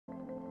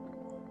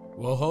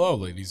Well, hello,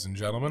 ladies and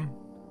gentlemen.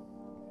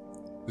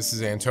 This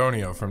is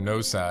Antonio from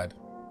Noside,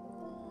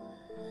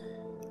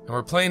 and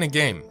we're playing a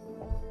game.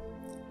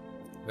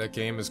 That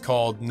game is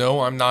called No,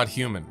 I'm Not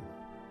Human,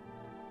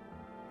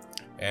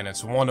 and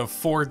it's one of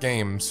 4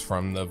 games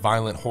from the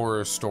Violent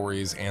Horror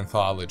Stories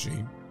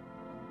Anthology.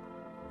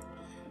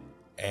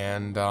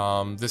 And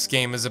this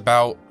game is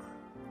about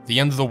the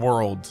end of the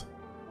world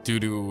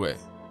due to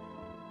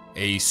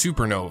a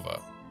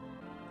supernova.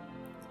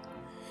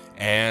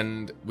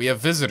 And we have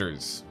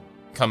visitors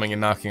coming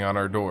and knocking on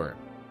our door.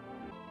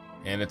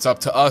 And it's up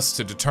to us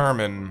to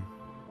determine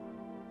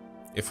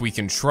if we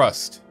can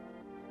trust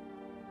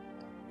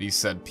these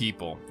said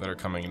people that are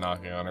coming and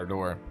knocking on our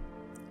door.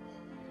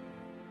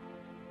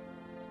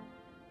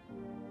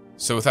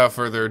 So without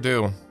further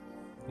ado,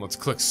 let's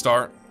click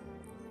start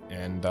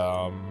and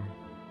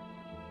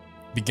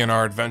begin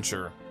our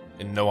adventure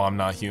in No, I'm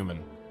Not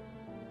Human.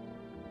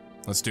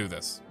 Let's do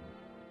this.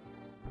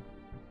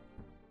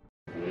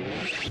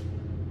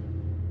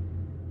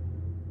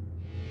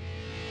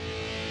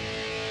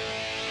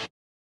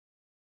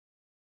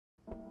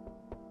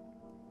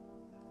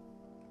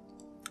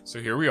 So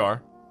here we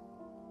are,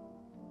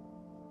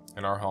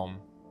 in our home.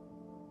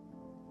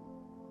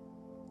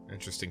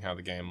 Interesting how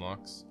the game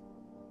looks.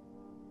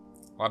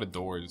 A lot of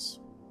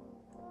doors.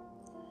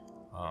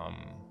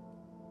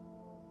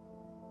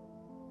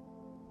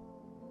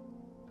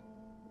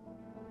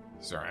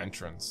 This is our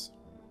entrance.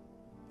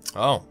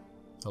 Oh,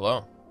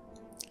 hello.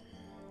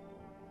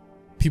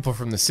 People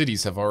from the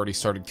cities have already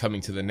started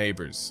coming to the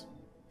neighbors.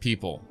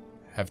 People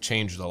have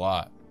changed a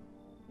lot.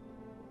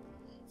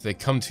 If they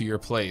come to your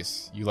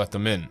place, you let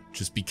them in.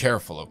 Just be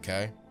careful,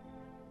 okay?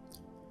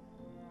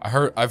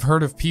 I've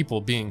heard of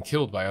people being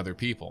killed by other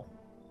people.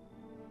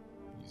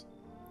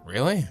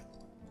 Really?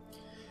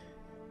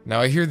 Now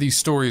I hear these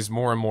stories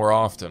more and more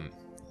often.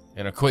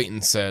 An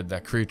acquaintance said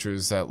that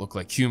creatures that look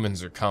like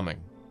humans are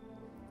coming.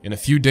 In a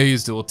few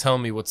days they will tell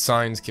me what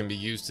signs can be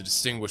used to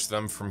distinguish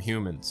them from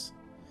humans.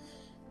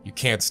 You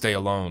can't stay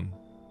alone.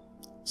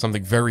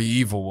 Something very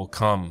evil will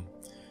come,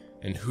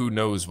 and who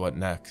knows what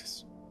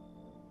next.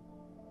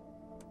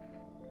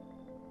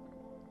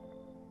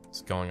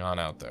 What's going on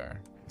out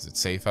there? Is it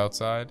safe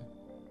outside?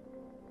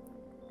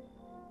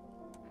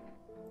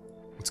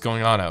 What's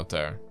going on out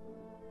there?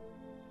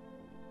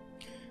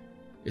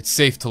 It's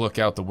safe to look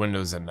out the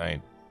windows at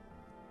night.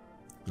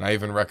 And I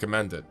even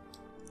recommend it.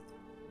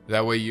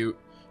 That way you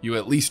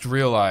at least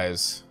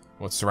realize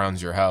what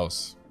surrounds your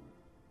house.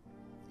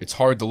 It's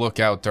hard to look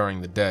out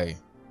during the day.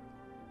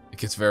 It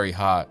gets very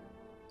hot.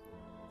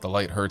 The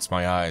light hurts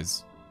my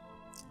eyes.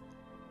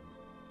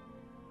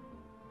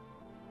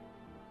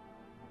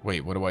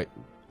 Wait, what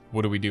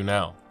do we do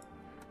now?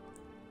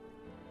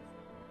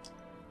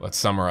 Let's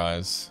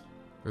summarize.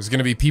 There's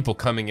gonna be people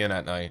coming in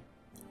at night.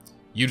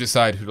 You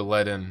decide who to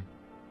let in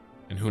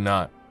and who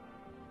not.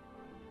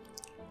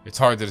 It's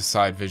hard to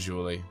decide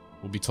visually.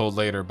 We'll be told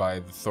later by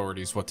the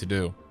authorities what to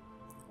do.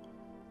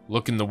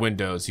 Look in the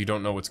windows, you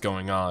don't know what's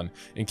going on,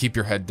 and keep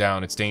your head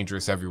down, it's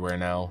dangerous everywhere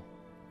now.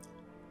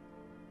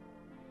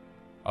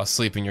 I'll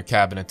sleep in your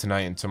cabinet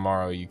tonight, and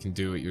tomorrow you can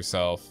do it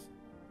yourself.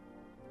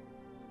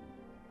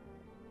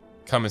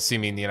 Come and see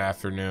me in the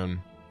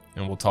afternoon,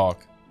 and we'll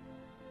talk.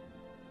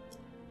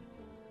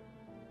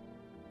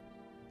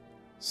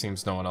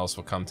 Seems no one else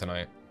will come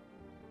tonight.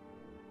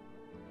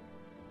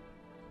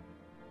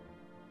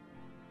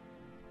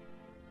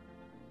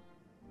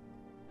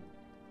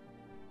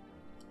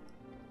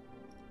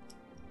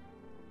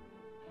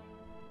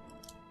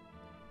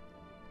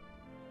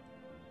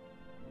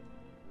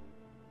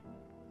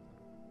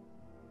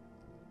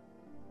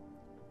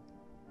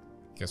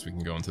 Guess we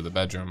can go into the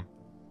bedroom.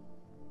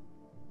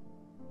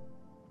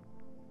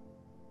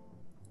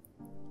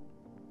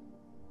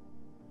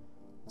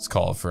 Let's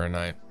call it for a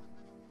night.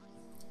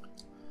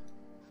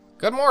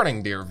 Good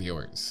morning, dear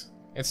viewers.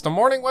 It's the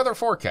morning weather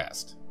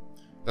forecast.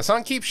 The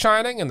sun keeps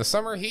shining and the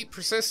summer heat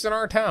persists in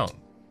our town.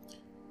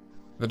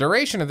 The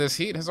duration of this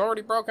heat has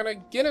already broken a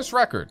Guinness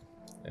record,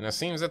 and it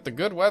seems that the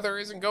good weather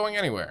isn't going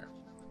anywhere.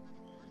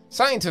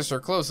 Scientists are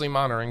closely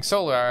monitoring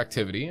solar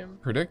activity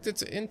and predict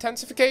its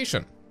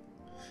intensification.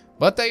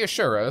 But they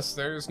assure us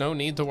there's no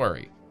need to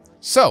worry.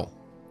 So,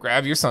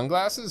 grab your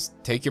sunglasses,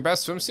 take your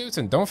best swimsuits,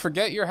 and don't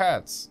forget your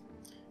hats.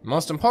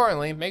 Most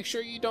importantly, make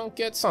sure you don't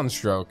get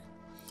sunstroke.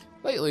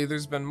 Lately,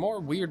 there's been more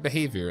weird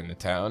behavior in the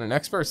town, and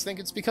experts think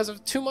it's because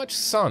of too much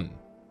sun.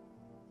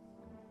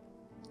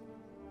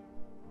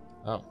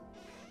 Oh.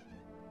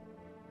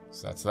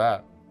 So that's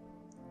that.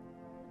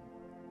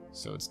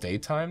 So it's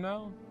daytime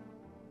now?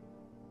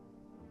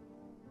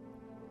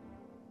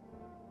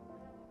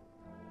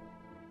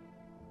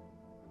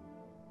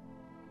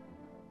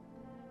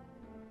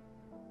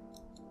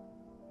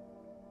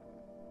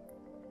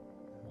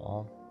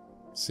 Well,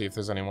 see if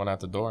there's anyone at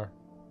the door.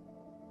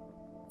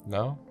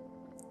 No?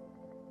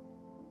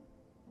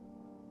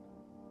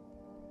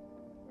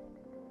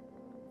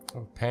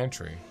 Oh,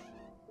 pantry.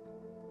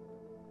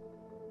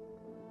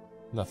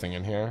 Nothing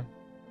in here.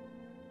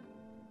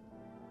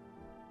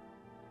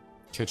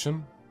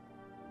 Kitchen?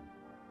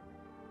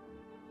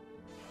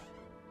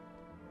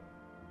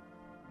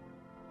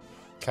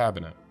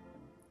 cabinet.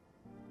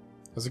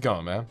 How's it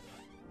going, man?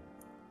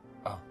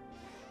 Oh.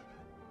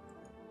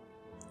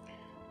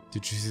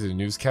 Did you see the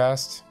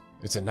newscast?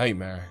 It's a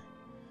nightmare.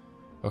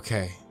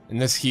 Okay, in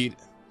this heat,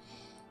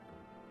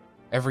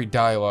 every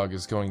dialogue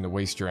is going to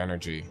waste your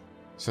energy.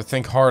 So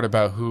think hard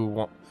about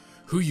who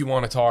you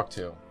want to talk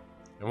to.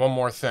 And one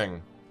more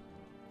thing.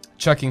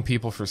 Checking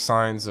people for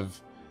signs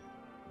of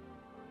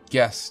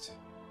guest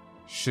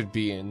should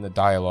be in the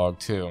dialogue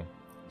too.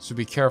 So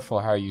be careful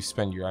how you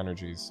spend your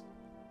energies.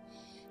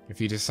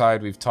 If you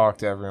decide we've talked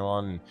to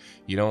everyone and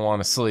you don't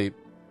want to sleep,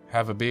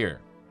 have a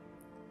beer.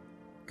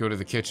 Go to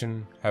the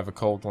kitchen, have a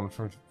cold one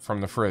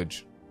from the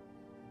fridge.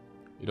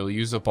 It'll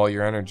use up all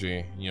your energy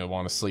and you'll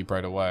want to sleep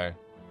right away.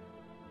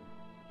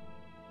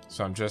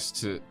 So I'm just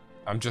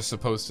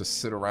supposed to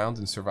sit around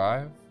and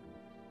survive?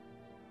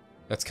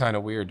 That's kind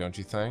of weird, don't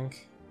you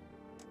think?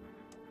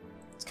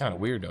 It's kind of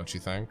weird, don't you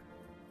think?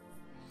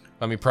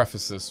 Let me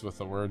preface this with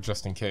a word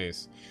just in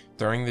case.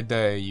 During the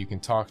day, you can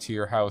talk to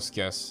your house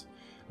guests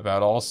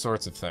about all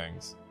sorts of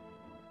things.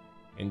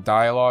 In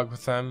dialogue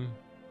with them,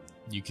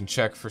 you can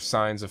check for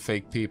signs of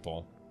fake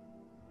people.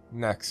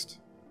 Next,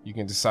 you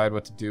can decide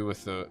what to do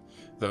with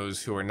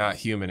those who are not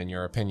human in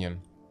your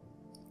opinion.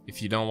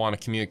 If you don't want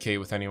to communicate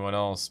with anyone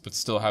else but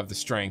still have the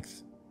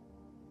strength,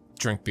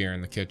 drink beer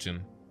in the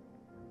kitchen.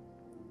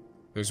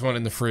 There's one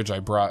in the fridge I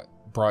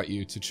brought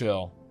you to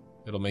chill.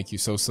 It'll make you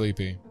so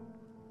sleepy.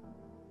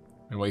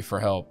 And wait for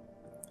help.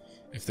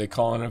 If they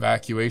call an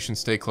evacuation,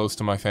 stay close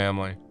to my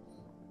family.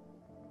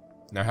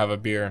 Now have a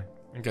beer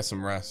and get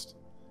some rest.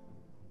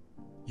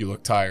 You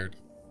look tired.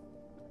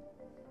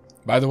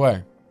 By the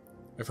way,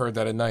 I've heard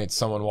that at night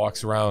someone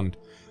walks around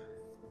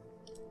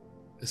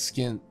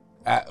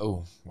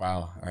oh,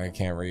 wow, I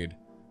can't read.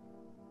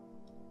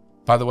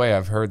 By the way,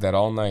 I've heard that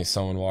all night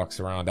someone walks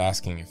around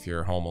asking if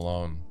you're home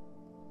alone.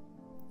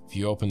 If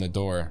you open the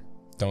door,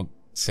 don't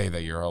say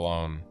that you're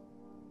alone.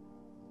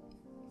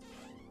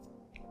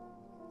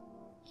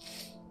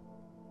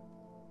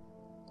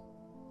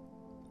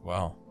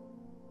 Well.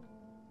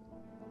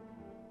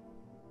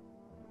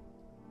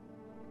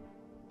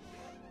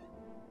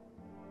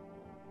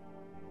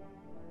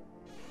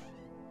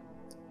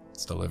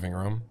 It's the living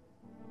room.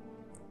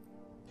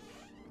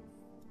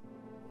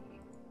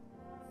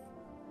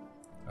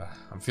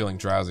 I'm feeling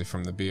drowsy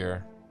from the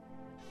beer.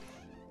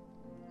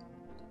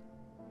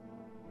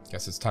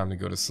 Guess it's time to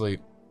go to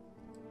sleep.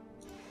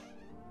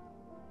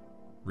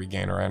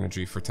 Regain our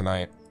energy for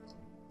tonight.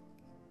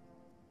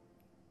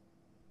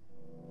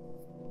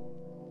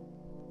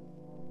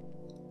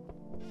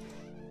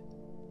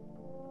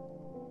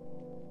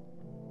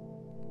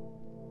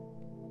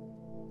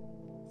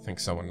 Think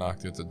someone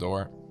knocked at the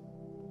door.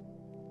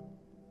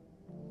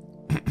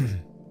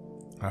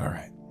 All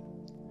right.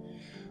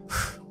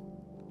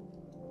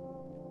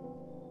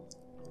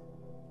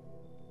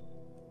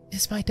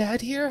 Is my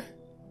dad here?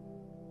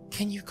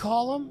 Can you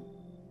call him?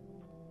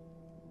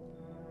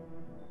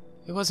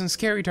 It wasn't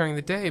scary during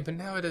the day, but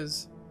now it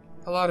is.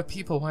 A lot of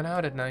people went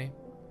out at night.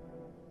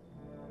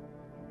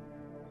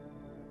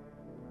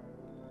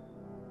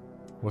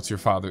 What's your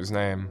father's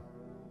name?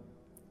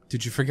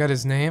 Did you forget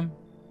his name?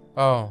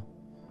 Oh,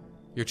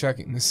 you're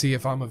checking to see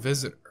if I'm a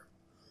visitor.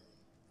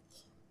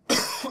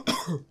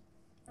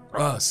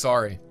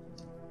 Sorry.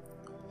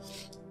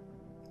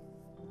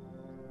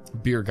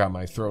 Beer got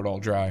my throat all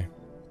dry.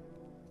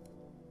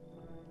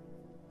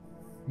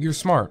 You're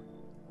smart.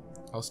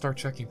 I'll start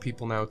checking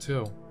people now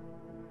too.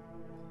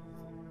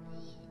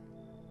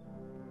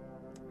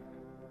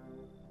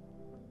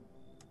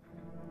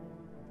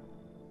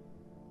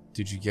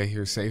 Did you get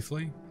here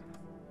safely?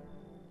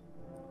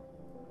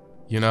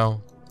 You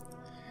know,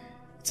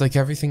 it's like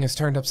everything is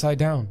turned upside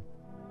down.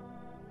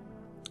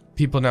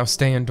 People now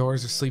stay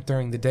indoors or sleep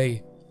during the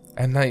day.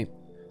 At night,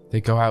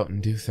 they go out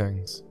and do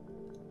things.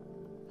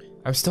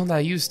 I'm still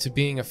not used to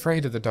being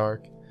afraid of the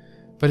dark,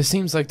 but it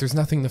seems like there's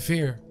nothing to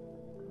fear.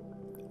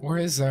 Or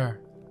is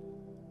there?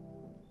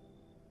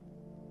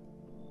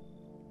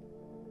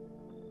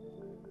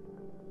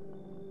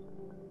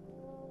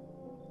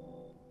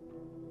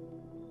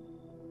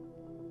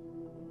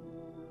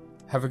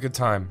 Have a good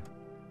time.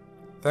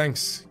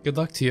 Thanks. Good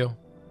luck to you.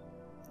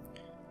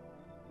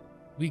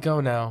 We go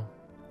now.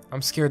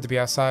 I'm scared to be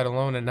outside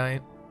alone at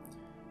night.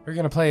 We're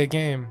gonna play a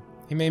game.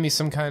 He made me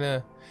some kind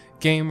of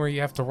game where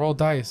you have to roll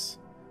dice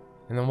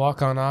and then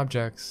walk on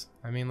objects.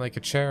 I mean, like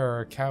a chair or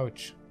a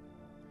couch.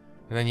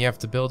 And then you have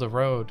to build a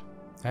road.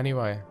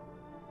 Anyway,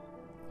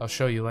 I'll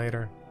show you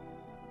later.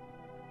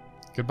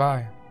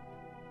 Goodbye.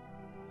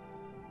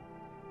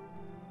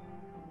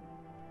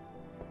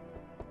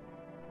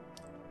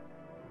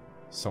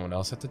 Someone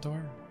else at the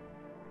door?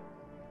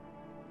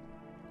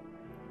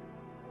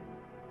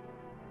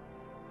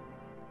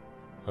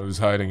 I was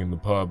hiding in the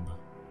pub,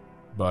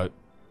 but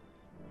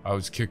I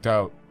was kicked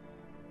out.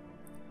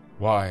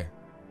 Why?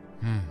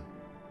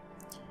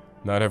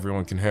 Not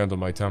everyone can handle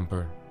my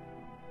temper.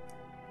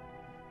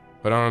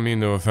 But I don't mean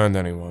to offend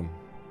anyone.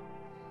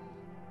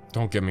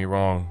 Don't get me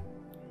wrong.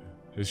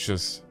 It's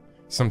just,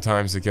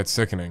 sometimes it gets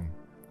sickening.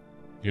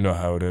 You know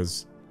how it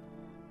is.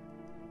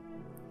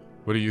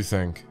 What do you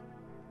think?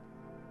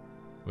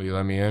 Will you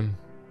let me in?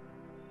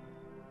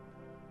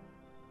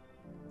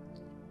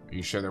 Are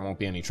you sure there won't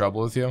be any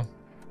trouble with you?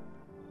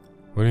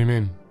 What do you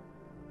mean?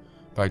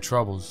 By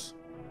troubles?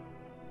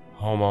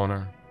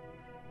 Homeowner.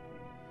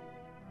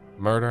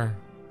 Murder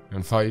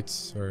and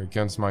fights are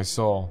against my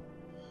soul,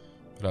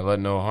 but I let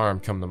no harm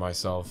come to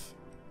myself.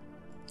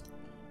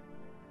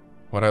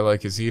 What I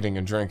like is eating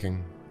and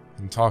drinking,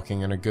 and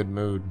talking in a good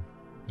mood.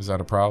 Is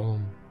that a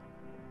problem?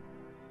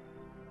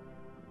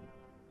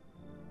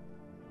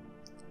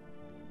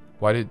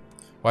 Why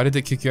did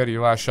they kick you out of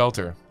your last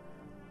shelter?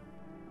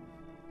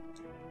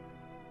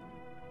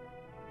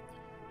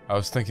 I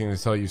was thinking to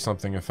tell you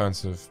something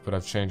offensive, but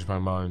I've changed my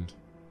mind.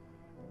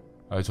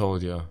 I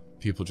told you,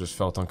 people just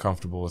felt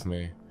uncomfortable with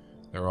me.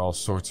 There were all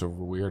sorts of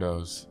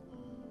weirdos.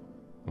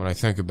 When I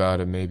think about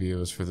it, maybe it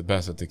was for the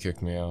best that they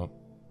kicked me out.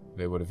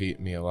 They would have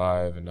eaten me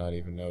alive and not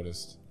even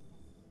noticed.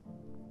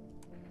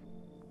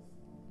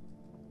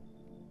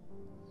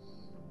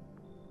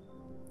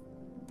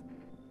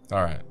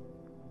 Alright.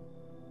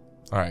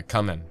 Alright,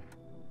 come in.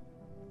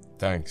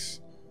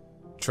 Thanks.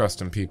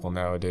 Trust in people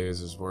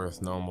nowadays is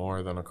worth no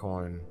more than a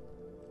coin.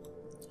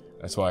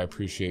 That's why I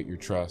appreciate your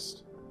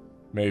trust.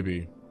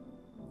 Maybe.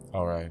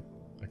 Alright.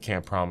 I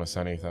can't promise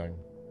anything.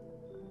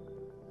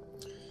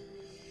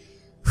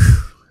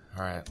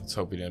 Alright, let's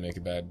hope we didn't make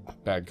a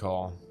bad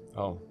call.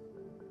 Oh.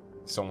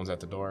 Someone's at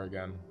the door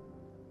again.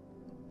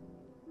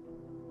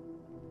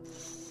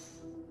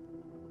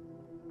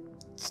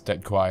 It's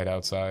dead quiet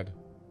outside.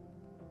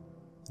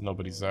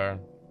 Nobody's there.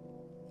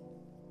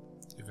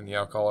 Even the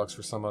alcoholics,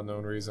 for some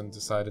unknown reason,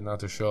 decided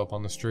not to show up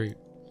on the street.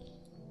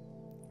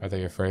 Are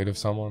they afraid of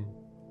someone?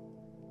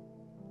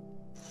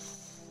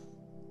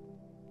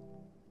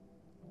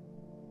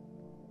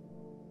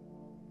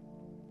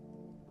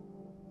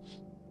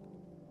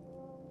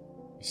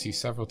 You see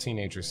several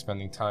teenagers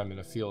spending time in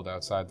a field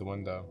outside the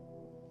window.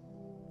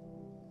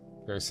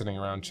 They're sitting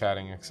around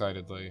chatting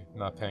excitedly,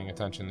 not paying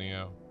attention to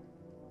you.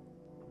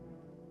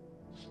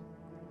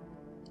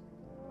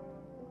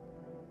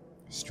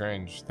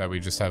 Strange that we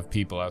just have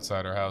people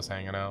outside our house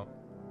hanging out.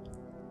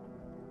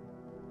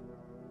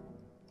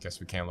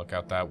 Guess we can't look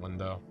out that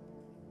window.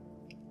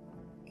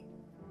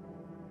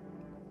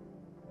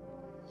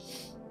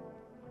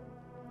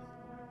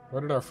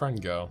 Where did our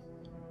friend go?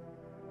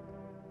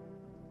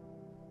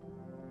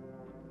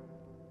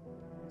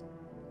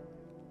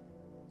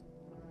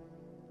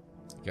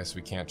 Guess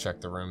we can't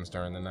check the rooms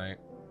during the night.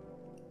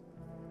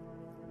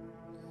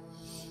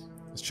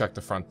 Let's check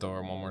the front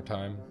door one more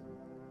time.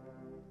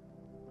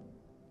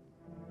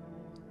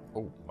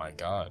 Oh my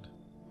god.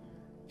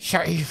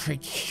 Sorry for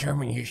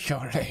disturbing you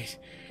so late.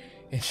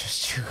 It's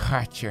just too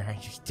hot during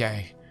the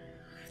day.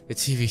 The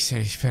TV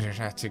said it's better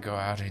not to go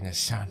out in the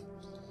sun.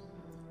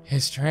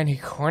 Is there any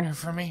corner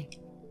for me?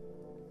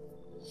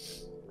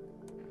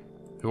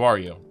 Who are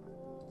you?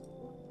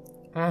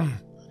 I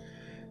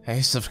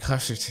used to live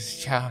closer to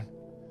the town.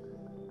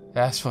 The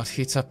asphalt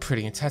heats up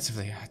pretty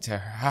intensively out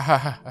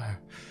there.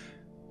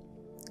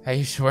 I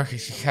used to work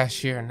as a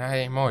cashier, not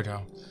anymore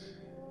though.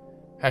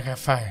 I got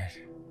fired.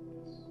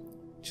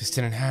 Just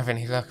didn't have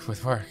any luck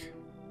with work.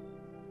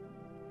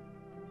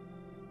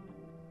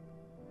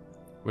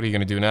 What are you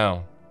gonna do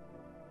now?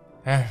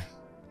 I'll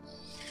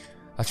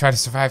try to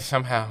survive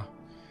somehow.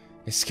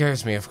 It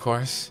scares me, of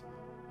course,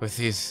 with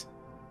these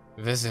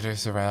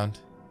visitors around,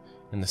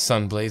 and the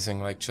sun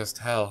blazing like just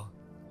hell.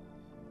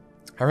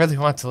 I really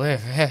want to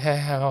live.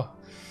 Hell.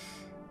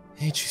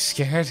 Ain't you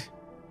scared?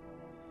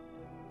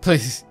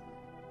 Please,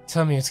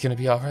 tell me it's gonna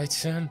be alright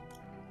soon.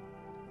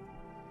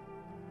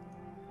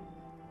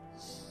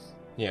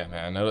 Yeah,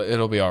 man,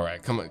 it'll be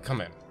alright. Come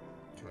in.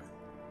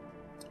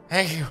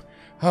 Thank you.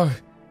 Oh,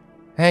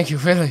 thank you,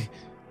 really.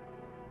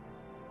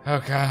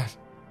 Oh God,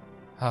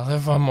 I'll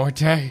live one more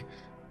day.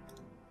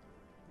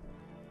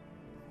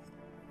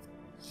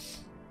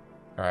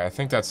 Alright, I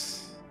think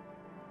that's...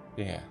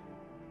 yeah.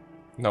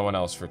 No one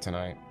else for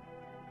tonight.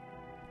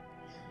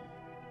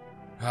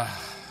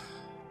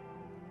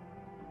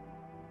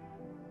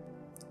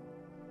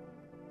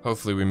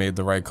 Hopefully we made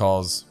the right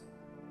calls.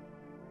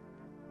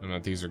 And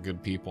that these are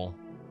good people.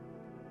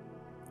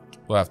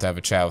 We'll have to have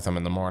a chat with them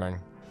in the morning.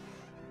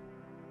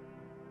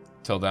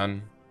 Till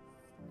then,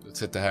 let's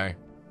hit the hay.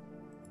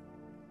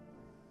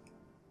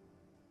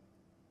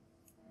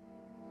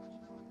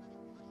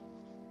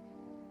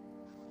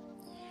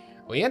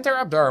 We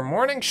interrupt our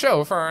morning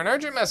show for an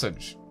urgent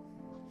message.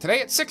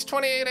 Today at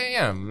 6:28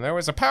 a.m., there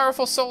was a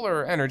powerful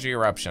solar energy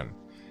eruption.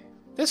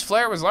 This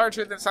flare was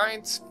larger than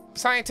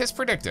scientists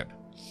predicted.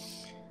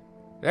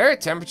 The air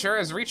temperature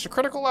has reached a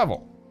critical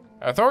level.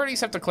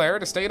 Authorities have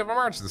declared a state of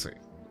emergency.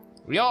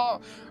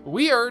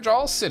 We urge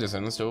all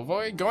citizens to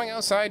avoid going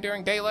outside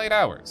during daylight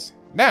hours.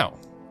 Now,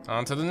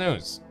 on to the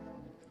news.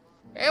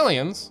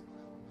 Aliens?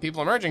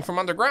 People emerging from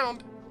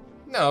underground?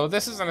 No,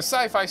 this isn't a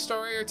sci-fi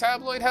story or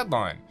tabloid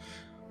headline.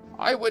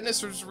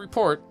 Eyewitnesses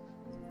report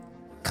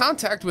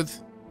contact with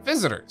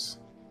visitors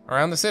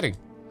around the city.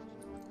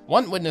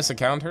 One witness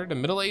encountered a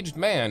middle-aged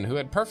man who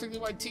had perfectly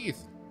white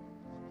teeth.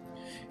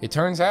 It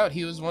turns out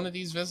he was one of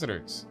these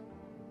visitors.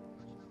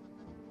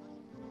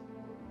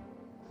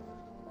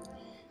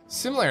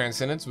 Similar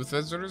incidents with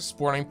visitors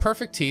sporting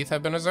perfect teeth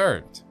have been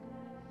observed.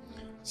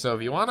 So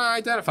if you want to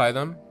identify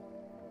them,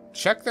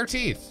 check their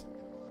teeth.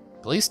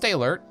 Please stay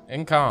alert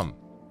and calm.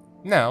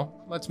 Now,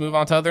 let's move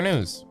on to other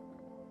news.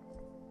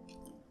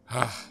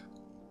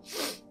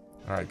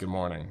 Alright, good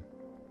morning.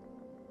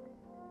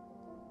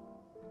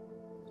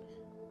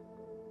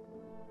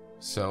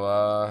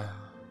 So,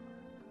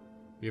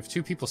 we have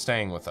 2 people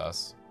staying with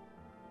us.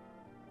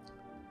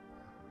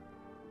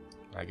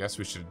 I guess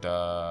we should,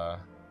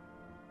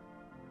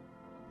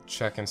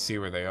 check and see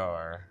where they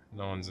are.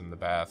 No one's in the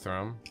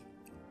bathroom.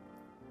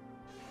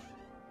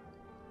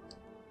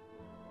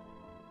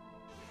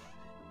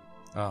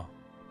 Oh.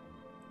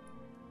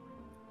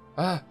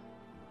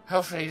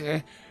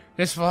 Hopefully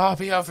this will all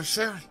be over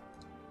soon.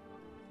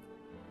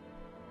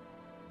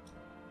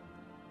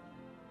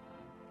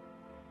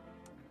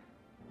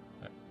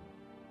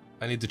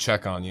 I need to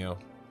check on you.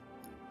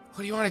 What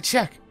do you want to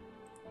check?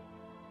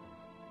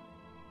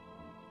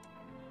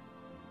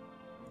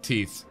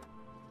 Teeth.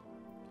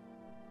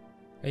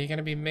 Are you going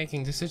to be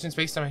making decisions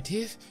based on my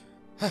teeth?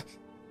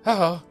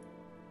 Oh,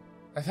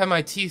 I've had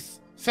my teeth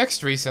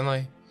fixed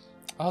recently.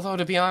 Although,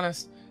 to be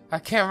honest, I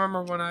can't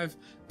remember when I've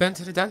been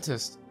to the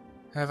dentist.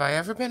 Have I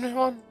ever been to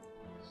one?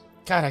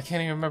 God, I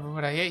can't even remember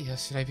what I ate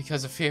yesterday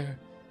because of fear.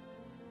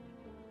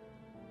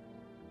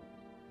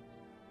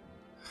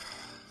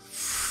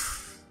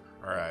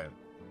 Alright.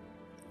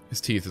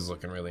 His teeth is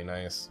looking really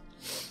nice.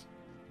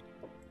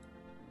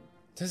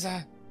 Do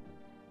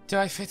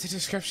I fit the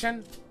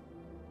description?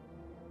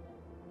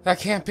 That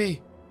can't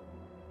be.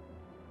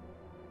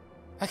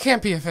 I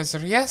can't be a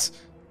visitor, yes?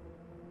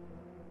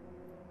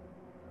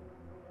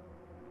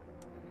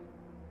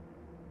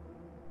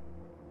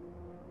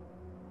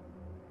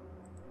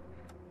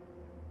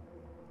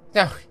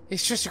 No,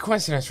 it's just a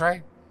coincidence,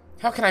 right?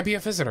 How can I be a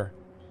visitor?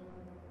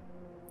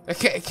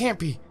 It can't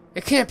be.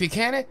 It can't be,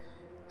 can it?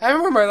 I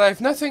remember my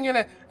life, nothing in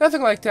it,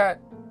 nothing like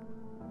that.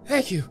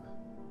 Thank you.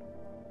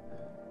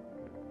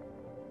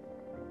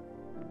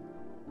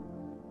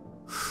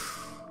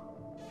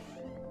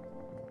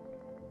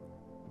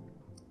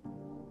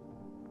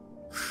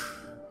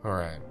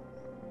 Alright.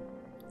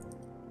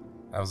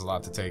 That was a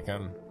lot to take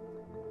in.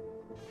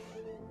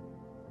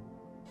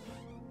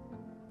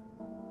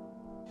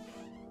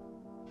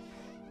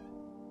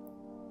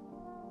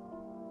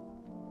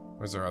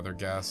 Where's our other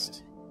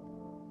guest?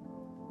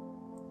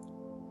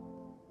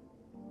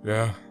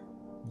 Yeah?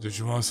 Did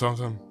you want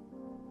something?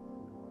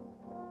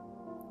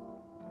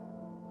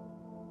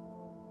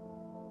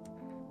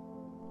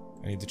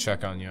 I need to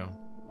check on you.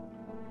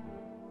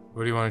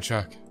 What do you want to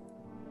check?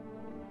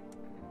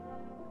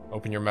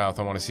 Open your mouth,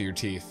 I want to see your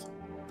teeth.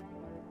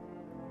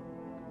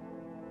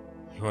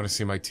 You want to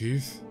see my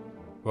teeth?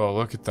 Well,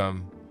 look at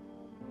them.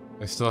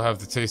 They still have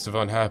the taste of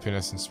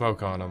unhappiness and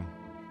smoke on them.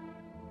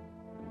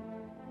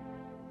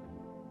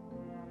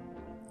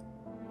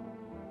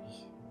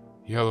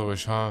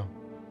 Yellowish, huh?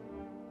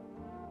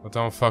 Well,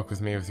 don't fuck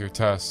with me with your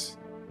tests.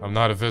 I'm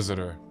not a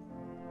visitor.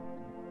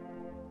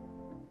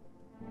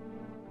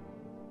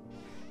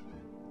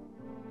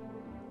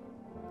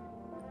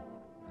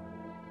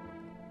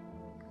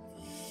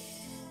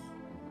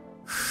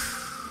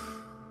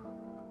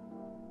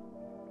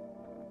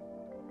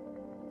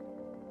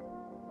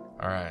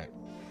 Alright.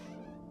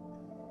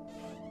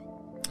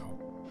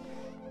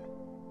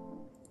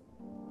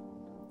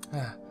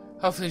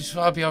 Hopefully this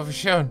will all be over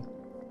soon.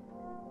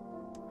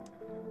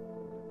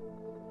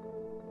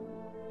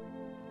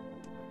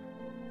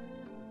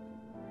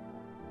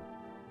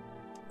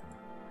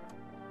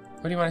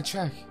 What do you want to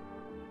check?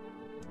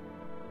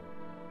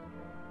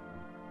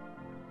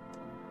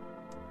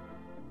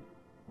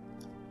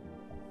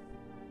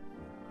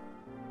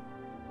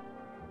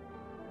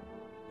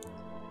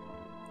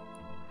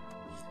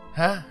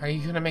 Huh? Are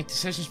you gonna make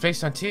decisions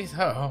based on teeth?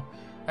 Uh-oh.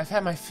 I've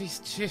had my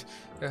teeth.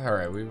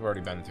 Alright, we've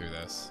already been through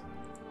this.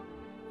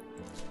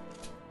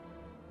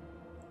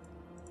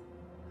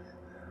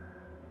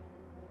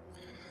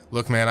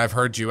 Look, man, I've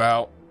heard you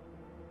out.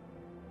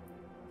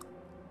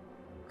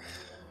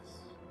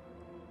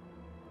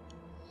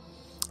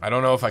 I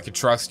don't know if I could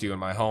trust you in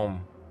my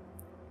home.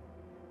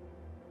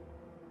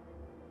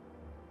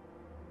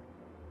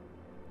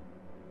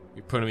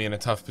 You're putting me in a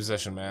tough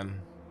position,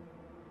 man.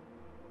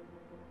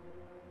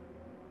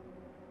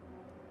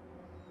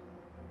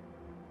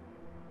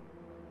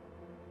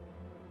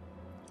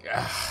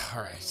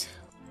 Alright.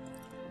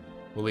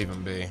 We'll leave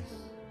him be.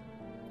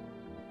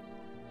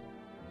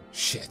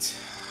 Shit.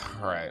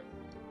 Alright.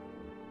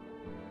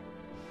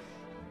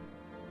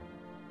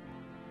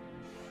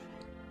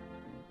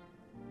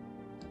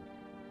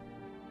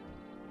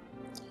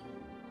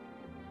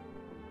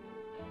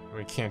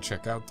 We can't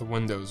check out the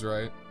windows,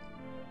 right?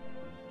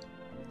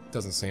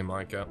 Doesn't seem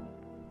like it.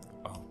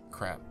 Oh,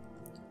 crap.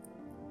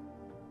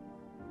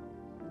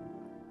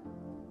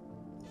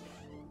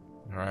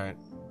 Alright.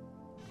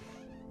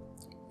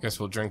 Guess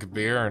we'll drink a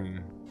beer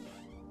and...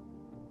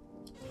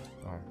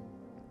 Oh,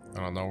 I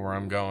don't know where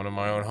I'm going in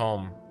my own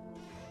home.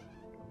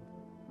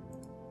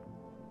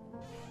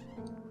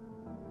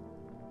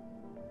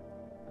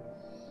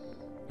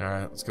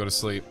 Alright, let's go to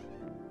sleep.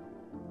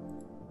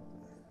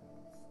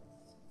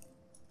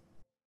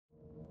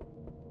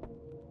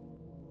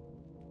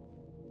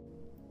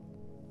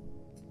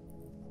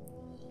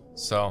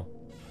 So,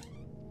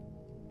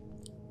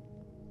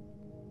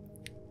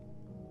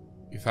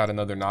 you've had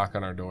another knock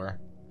on our door.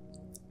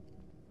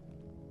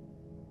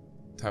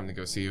 Time to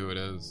go see who it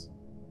is.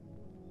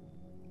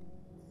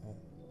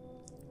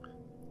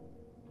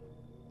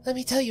 Let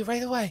me tell you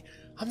right away,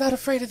 I'm not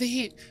afraid of the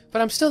heat,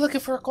 but I'm still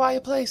looking for a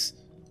quiet place.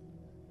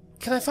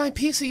 Can I find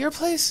peace at your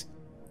place?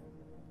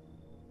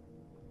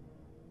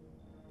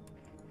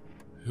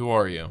 Who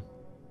are you?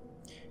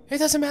 It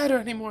doesn't matter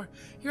anymore.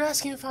 You're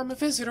asking if I'm a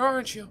visitor,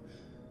 aren't you?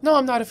 No,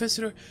 I'm not a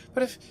visitor,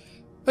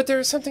 but there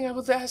is something I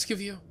will ask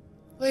of you.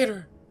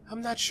 Later.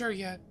 I'm not sure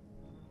yet.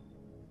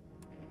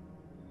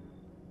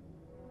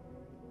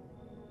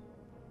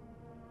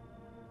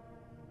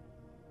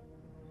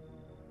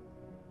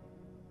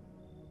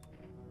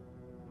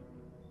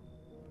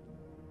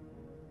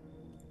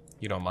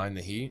 You don't mind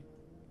the heat?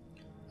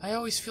 I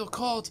always feel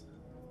cold.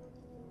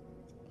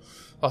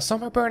 While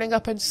some are burning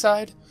up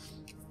inside,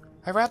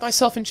 I wrap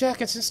myself in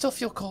jackets and still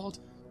feel cold.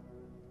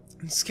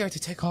 I'm scared to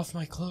take off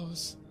my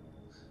clothes.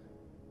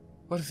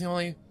 What if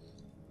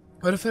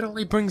it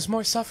only brings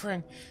more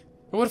suffering?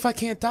 Or what if I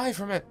can't die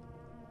from it?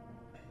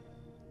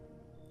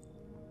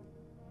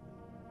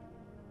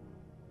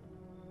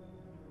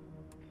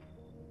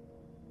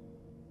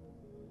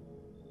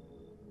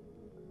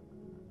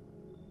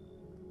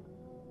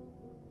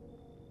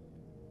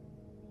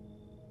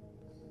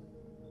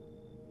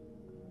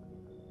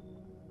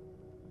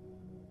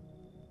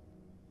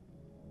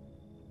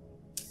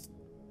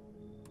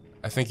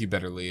 I think you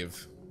better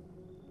leave.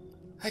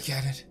 I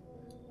get it.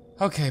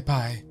 Okay,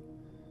 bye.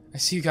 I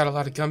see you got a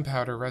lot of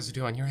gunpowder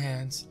residue on your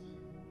hands.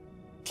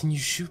 Can you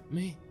shoot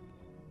me?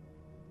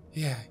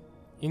 Yeah,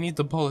 you need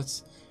the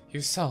bullets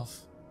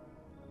yourself.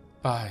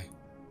 Bye.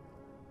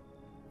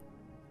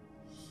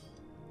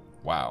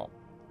 Wow.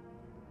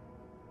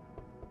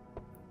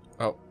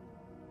 Oh.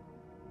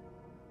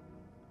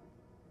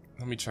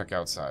 Let me check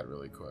outside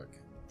really quick.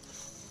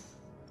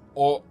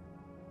 Oh.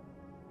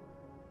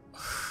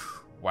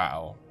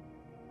 Wow.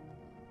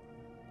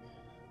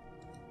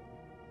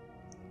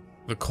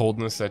 The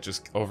coldness that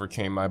just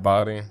overcame my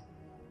body.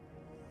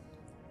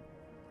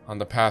 On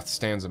the path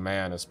stands a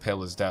man as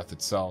pale as death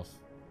itself.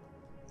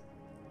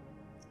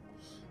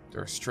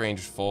 There are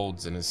strange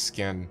folds in his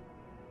skin.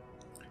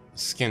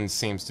 His skin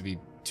seems to be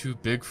too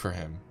big for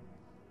him.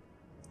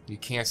 You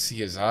can't see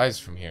his eyes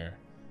from here,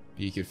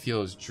 but you can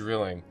feel his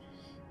drilling.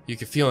 You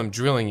can feel him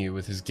drilling you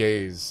with his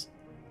gaze.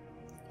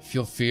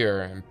 Feel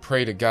fear and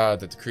pray to God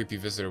that the creepy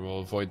visitor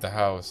will avoid the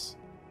house.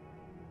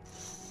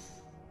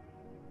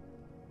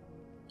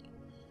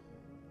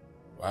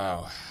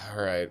 Wow,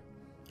 alright.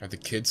 Are the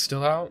kids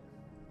still out?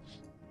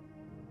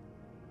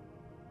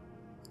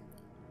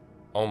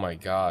 Oh my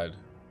God.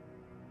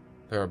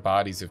 There are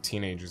bodies of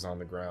teenagers on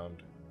the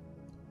ground.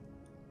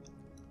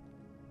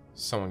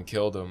 Someone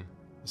killed them.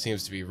 It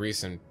seems to be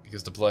recent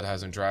because the blood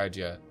hasn't dried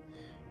yet.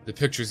 The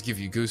pictures give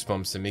you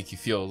goosebumps and make you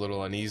feel a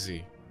little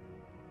uneasy.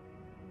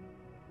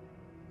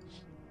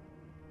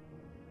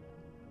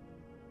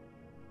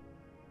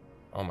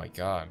 Oh my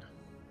God.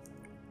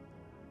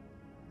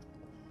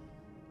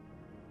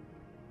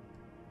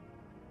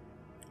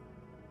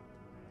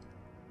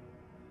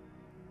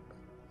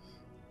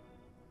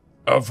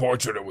 How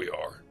fortunate we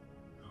are.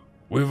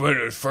 We've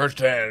witnessed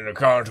firsthand the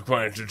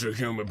consequences of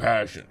human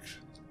passions.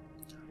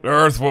 The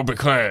earth will be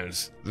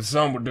cleansed, the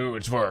sun will do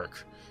its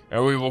work,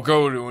 and we will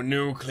go to a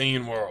new,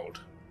 clean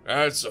world.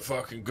 That's the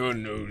fucking good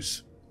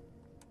news.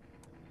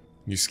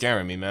 You're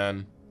scaring me,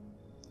 man.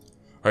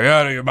 Are you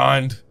out of your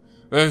mind?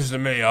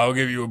 Listen to me, I'll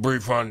give you a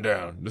brief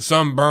rundown. The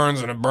sun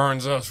burns and it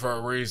burns us for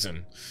a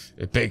reason.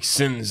 It bakes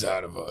sins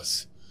out of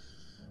us.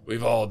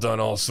 We've all done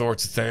all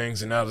sorts of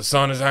things, and now the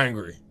sun is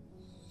angry.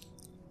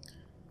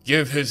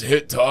 Give his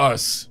hit to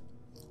us,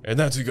 and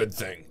that's a good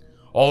thing.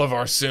 All of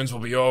our sins will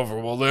be over,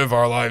 we'll live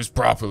our lives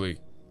properly.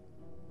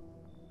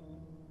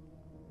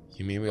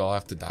 You mean we all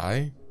have to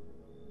die?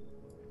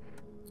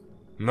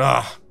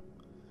 Nah.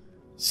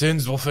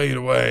 Sins will fade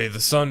away,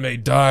 the sun may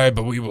die,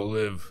 but we will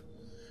live.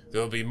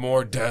 There'll be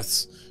more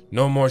deaths,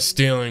 no more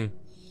stealing,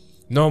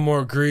 no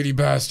more greedy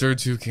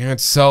bastards who can't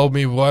sell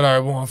me what I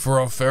want for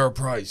a fair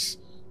price.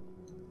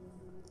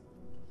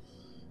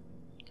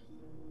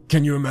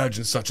 Can you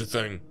imagine such a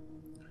thing?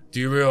 Do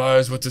you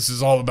realize what this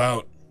is all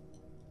about?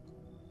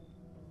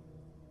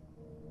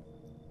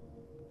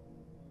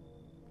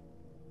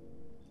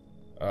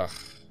 Ugh,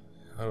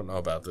 I don't know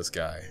about this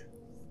guy.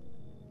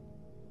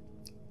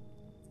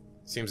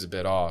 Seems a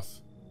bit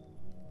off.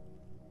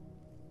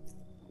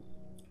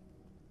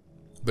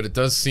 But it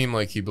does seem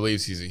like he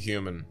believes he's a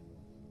human.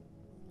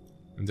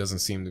 It doesn't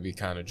seem to be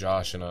kind of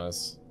joshing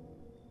us.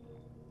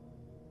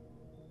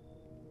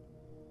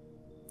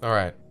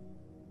 Alright.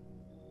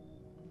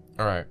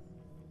 Alright.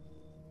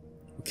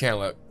 We can't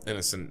let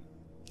innocent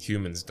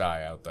humans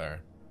die out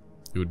there.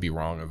 It would be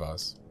wrong of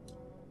us.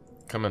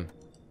 Come in.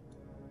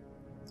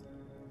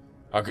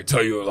 I could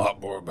tell you a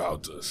lot more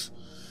about this.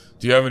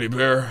 Do you have any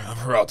beer? I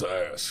forgot to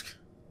ask.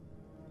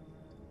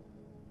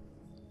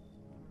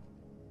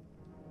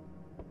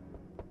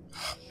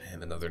 Oh,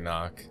 man, another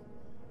knock.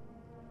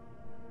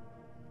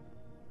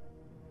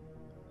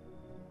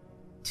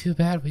 Too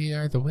bad we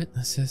are the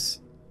witnesses.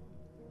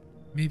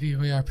 Maybe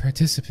we are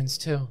participants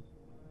too.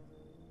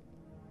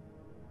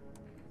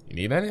 You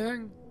need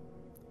anything?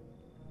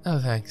 Oh,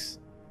 thanks.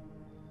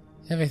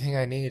 Everything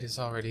I need is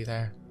already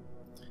there.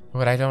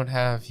 What I don't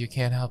have, you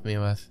can't help me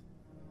with.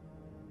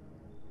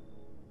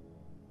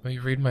 Will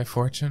you read my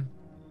fortune?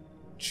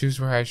 Choose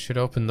where I should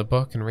open the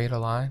book and read a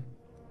line?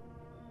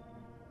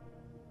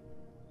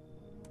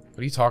 What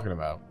are you talking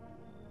about?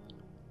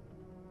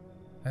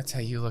 That's how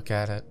you look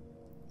at it.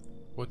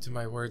 What do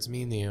my words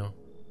mean to you?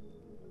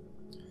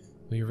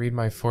 Will you read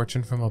my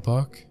fortune from a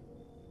book?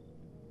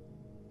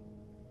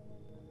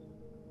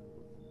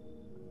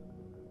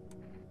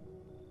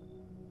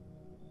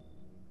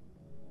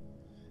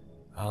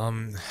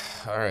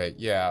 Alright,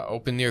 yeah,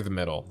 open near the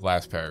middle,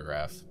 last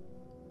paragraph.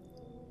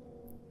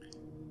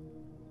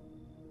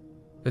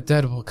 The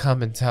dead will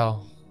come and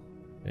tell,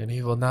 and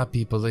he will not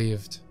be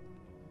believed.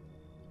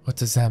 What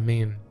does that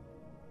mean?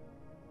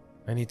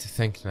 I need to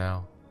think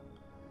now.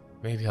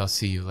 Maybe I'll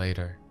see you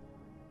later.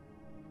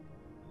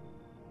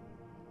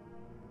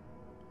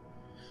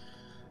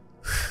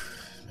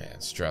 Man,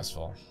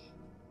 stressful.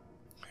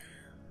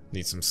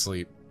 Need some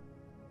sleep.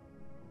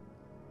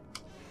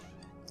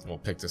 We'll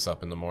pick this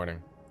up in the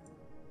morning.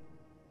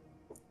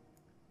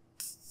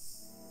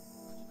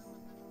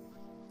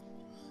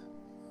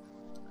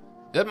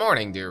 Good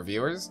morning, dear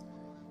viewers.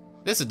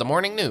 This is the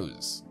morning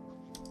news.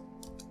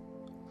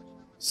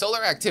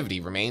 Solar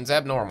activity remains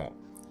abnormal,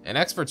 and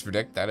experts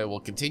predict that it will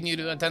continue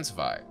to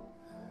intensify.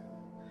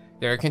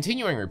 There are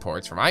continuing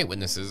reports from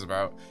eyewitnesses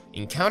about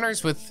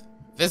encounters with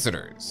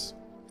visitors.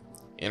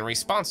 In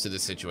response to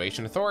this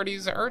situation,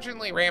 authorities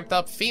urgently ramped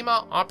up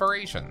FEMA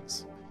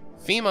operations.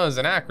 FEMA is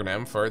an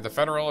acronym for the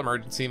Federal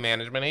Emergency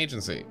Management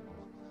Agency.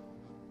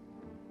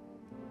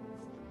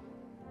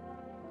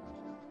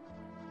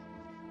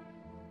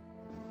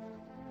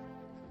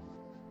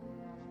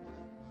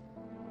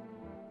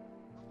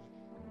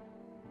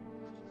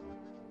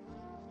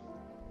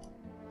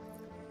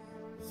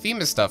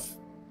 FEMA stuff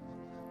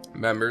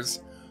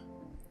members,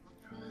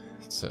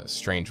 it's a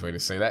strange way to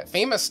say that,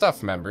 FEMA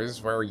stuff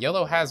members wear a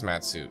yellow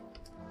hazmat suit.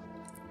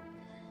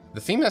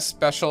 The FEMA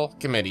Special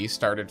Committee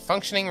started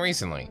functioning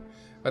recently,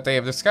 but they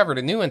have discovered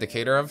a new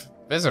indicator of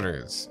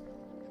visitors.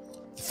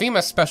 The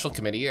FEMA Special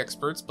Committee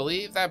experts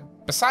believe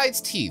that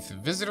besides teeth,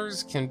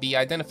 visitors can be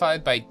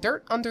identified by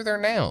dirt under their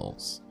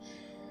nails.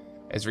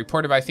 As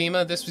reported by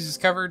FEMA, this was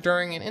discovered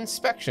during an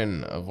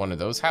inspection of one of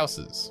those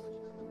houses.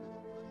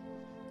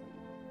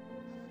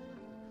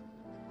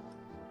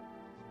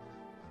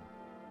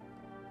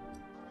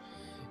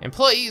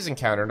 Employees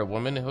encountered a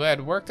woman who had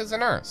worked as a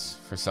nurse.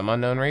 For some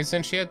unknown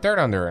reason, she had dirt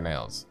under her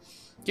nails.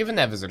 Given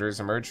that visitors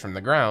emerged from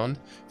the ground,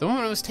 the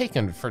woman was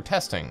taken for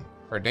testing.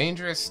 Her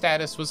dangerous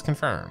status was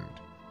confirmed.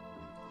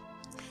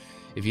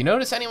 If you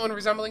notice anyone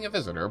resembling a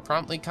visitor,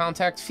 promptly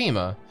contact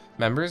FEMA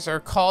members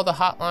or call the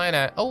hotline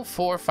at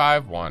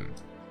 0451.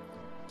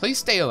 Please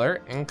stay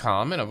alert and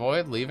calm and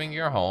avoid leaving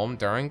your home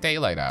during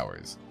daylight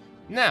hours.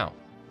 Now,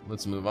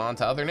 let's move on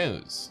to other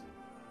news.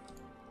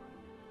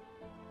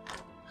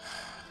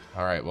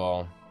 Alright,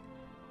 well,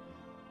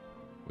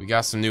 we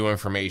got some new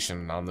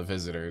information on the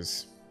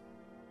visitors.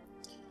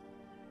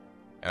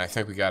 And I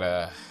think we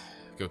gotta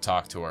go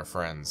talk to our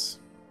friends.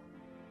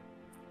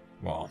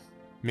 Well,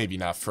 maybe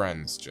not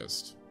friends,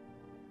 just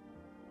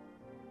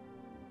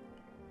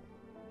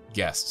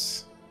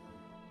guests.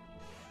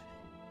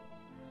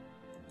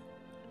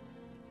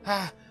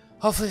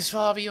 Hopefully this will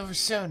all be over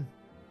soon.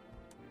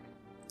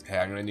 Hey,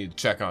 I'm gonna need to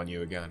check on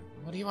you again.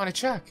 What do you want to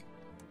check?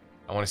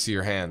 I want to see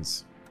your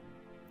hands.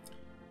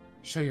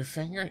 Show you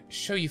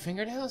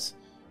fingernails?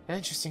 An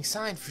interesting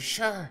sign for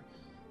sure.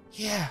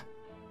 Yeah,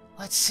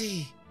 let's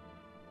see.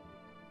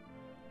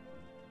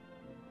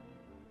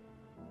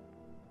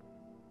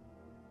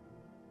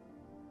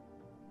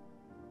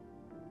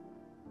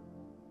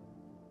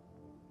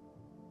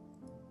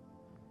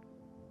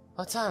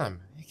 What's on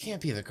them? It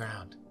can't be the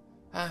ground.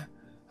 I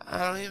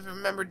don't even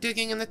remember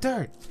digging in the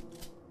dirt.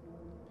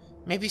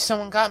 Maybe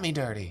someone got me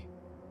dirty.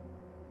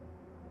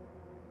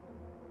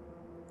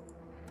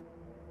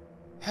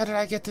 How did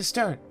I get this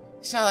dirt?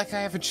 It's not like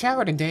I haven't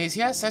showered in days,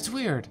 yes? That's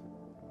weird.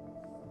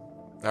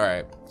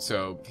 Alright,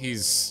 so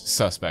he's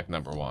suspect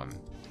number one.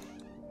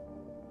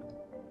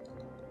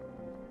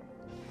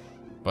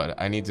 But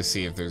I need to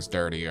see if there's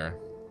dirt here.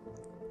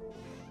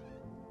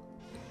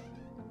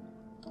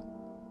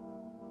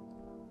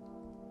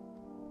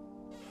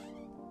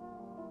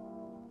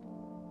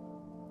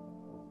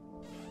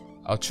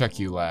 I'll check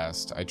you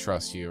last. I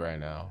trust you right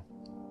now.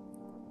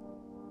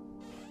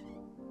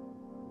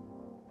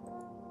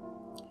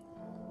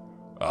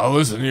 I'll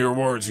listen to your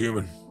words,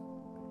 human.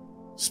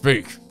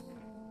 Speak.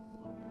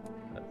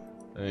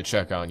 Let me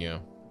check on you.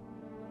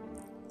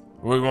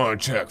 What do you want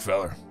to check,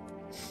 feller?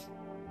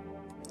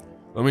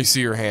 Let me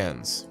see your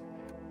hands.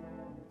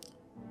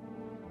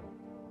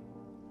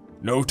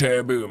 No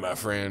taboo, my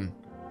friend.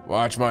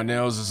 Watch my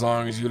nails as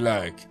long as you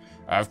like.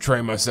 I've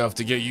trained myself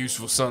to get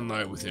useful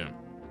sunlight with him.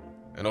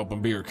 And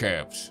open beer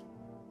caps.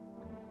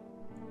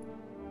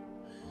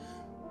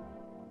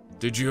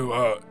 Did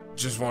you,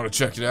 just want to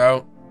check it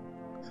out?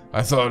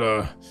 I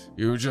thought,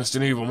 you were just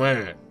an evil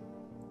man.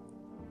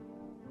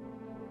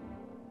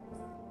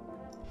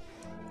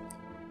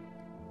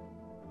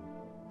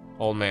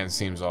 Old man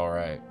seems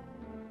alright.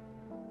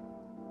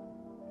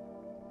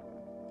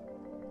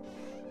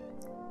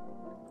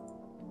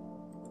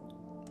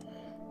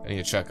 I need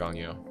to check on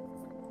you.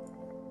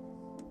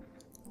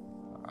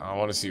 I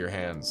want to see your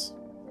hands.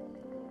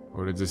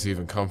 Where did this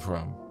even come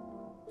from?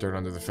 Dirt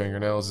under the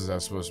fingernails? Is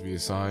that supposed to be a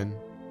sign?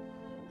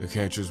 They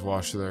can't just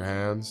wash their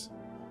hands?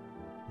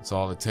 That's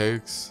all it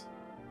takes?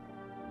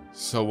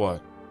 So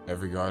what?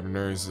 Every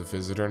gardener is a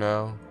visitor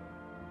now?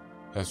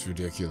 That's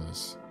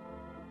ridiculous.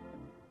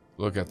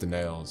 Look at the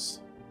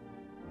nails.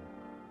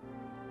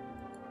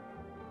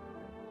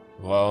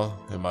 Well,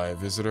 am I a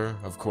visitor?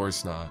 Of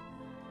course not.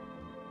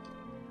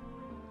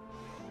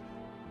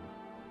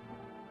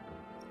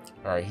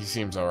 Alright, he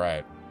seems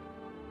alright.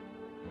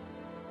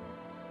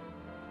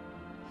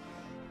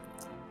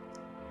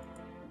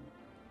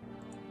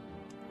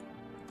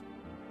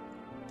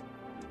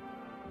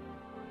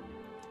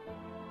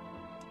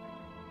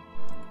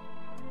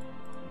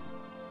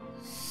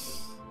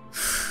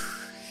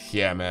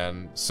 Yeah,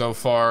 man. So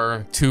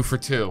far, 2 for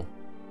 2.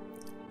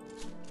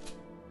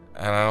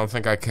 And I don't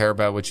think I care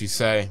about what you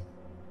say.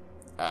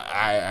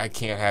 I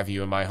can't have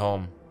you in my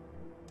home.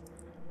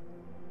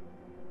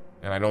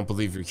 And I don't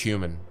believe you're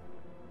human.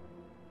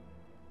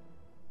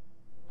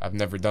 I've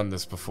never done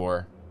this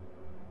before.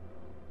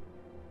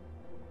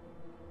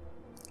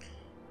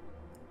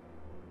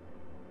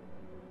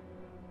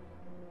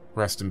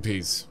 Rest in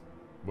peace,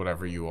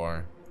 whatever you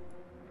are.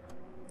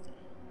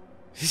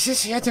 Is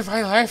this the end of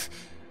my life?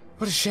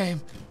 What a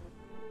shame.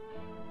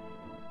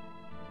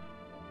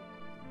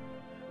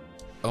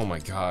 Oh my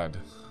god.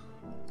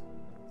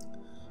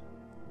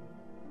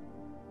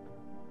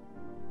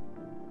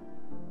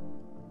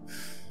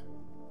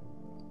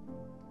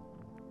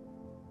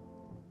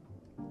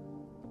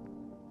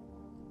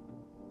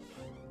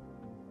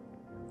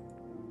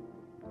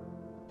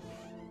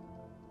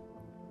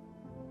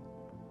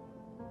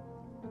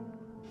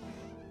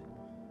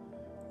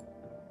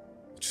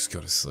 Just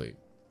go to sleep.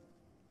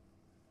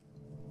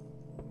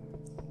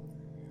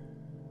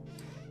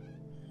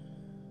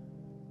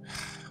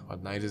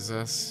 What night is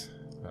this?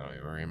 I don't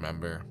even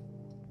remember.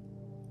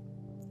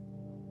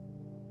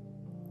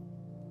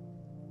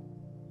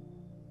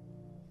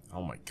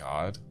 Oh my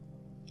god.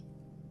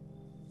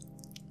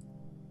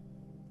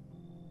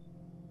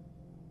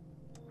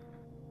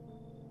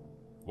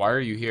 Why are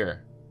you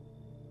here?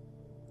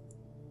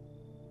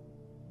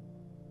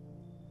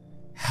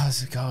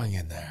 How's it going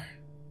in there?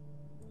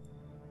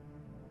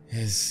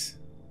 Is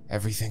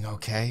everything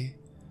okay?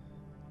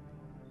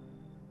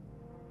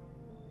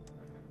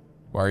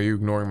 Why are you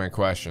ignoring my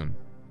question?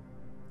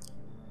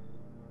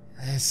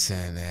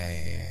 Listen,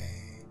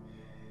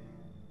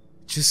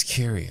 just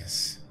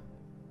curious.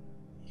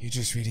 You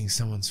just reading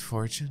someone's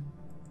fortune?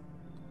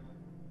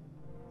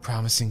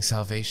 Promising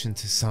salvation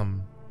to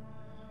some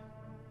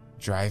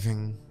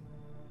driving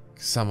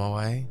some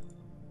away?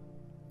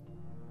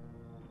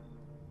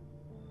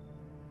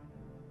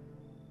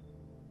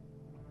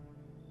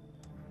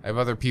 I have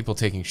other people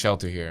taking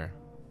shelter here.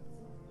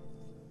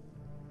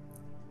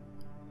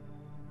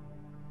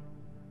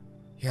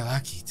 You're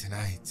lucky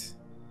tonight.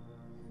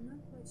 I'm not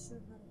quite sure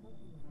how to help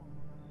you with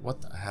that.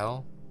 What the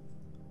hell?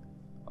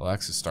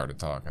 Alexis started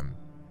talking.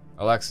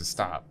 Alexis,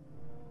 stop.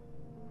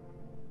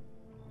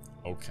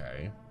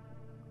 Okay.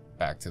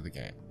 Back to the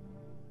game.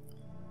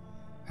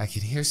 I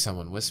could hear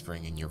someone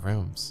whispering in your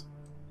rooms.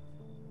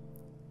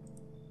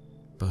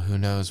 But who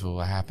knows what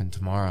will happen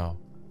tomorrow?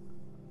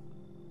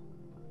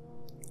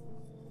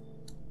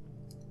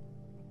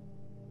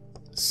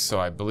 So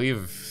I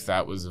believe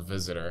that was a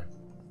visitor.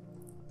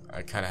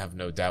 I kind of have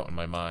no doubt in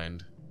my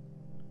mind.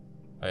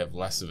 I have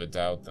less of a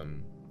doubt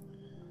than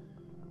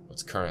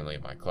what's currently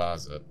in my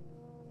closet.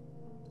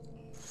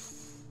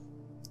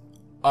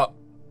 Oh!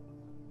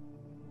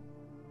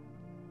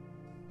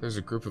 There's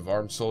a group of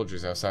armed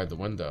soldiers outside the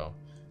window.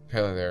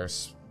 Apparently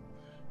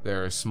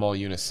there are a small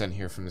unit sent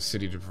here from the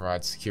city to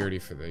provide security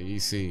for the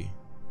EC.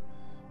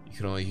 You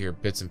can only hear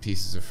bits and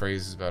pieces of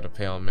phrases about a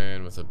pale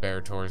man with a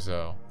bare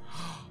torso.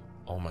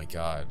 Oh my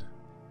god.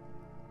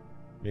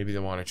 Maybe they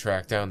want to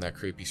track down that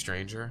creepy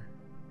stranger?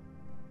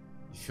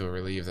 You feel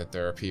relieved that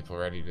there are people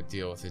ready to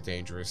deal with a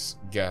dangerous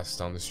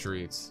guest on the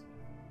streets.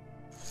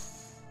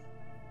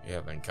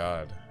 Yeah, thank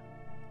god.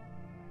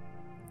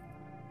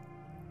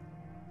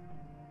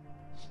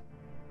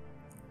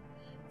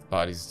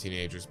 Bodies of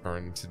teenagers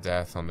burned to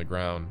death on the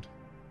ground.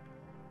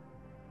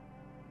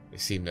 They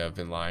seem to have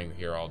been lying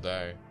here all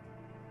day.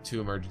 2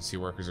 emergency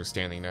workers are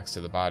standing next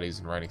to the bodies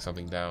and writing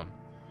something down.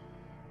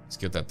 It's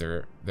good that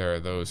there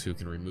are those who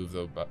can remove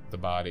the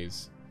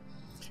bodies.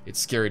 It's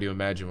scary to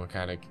imagine what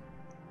kind of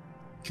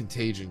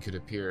contagion could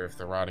appear if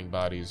the rotting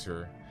bodies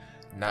are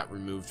not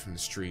removed from the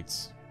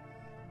streets.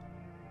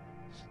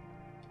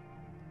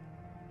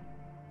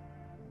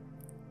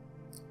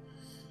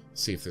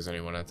 See if there's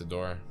anyone at the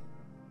door.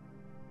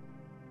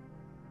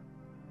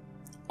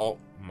 Oh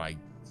my.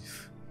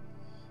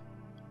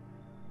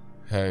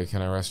 Hey,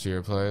 can I rest at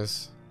your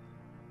place?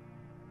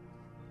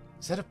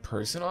 Is that a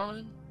person on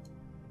him?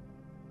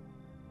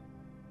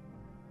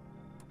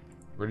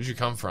 Where did you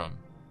come from?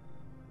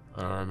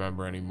 I don't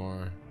remember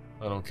anymore.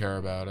 I don't care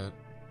about it.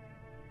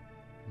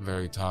 I'm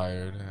very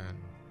tired, and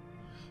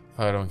if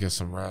I don't get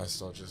some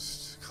rest, I'll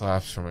just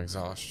collapse from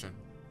exhaustion.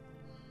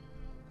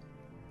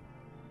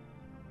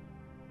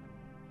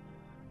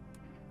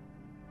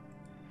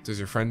 Does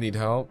your friend need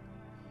help?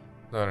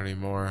 Not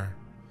anymore.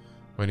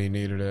 When he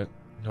needed it,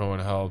 no one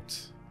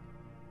helped.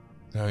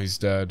 Now he's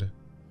dead.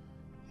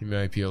 He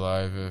might be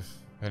alive if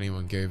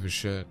anyone gave a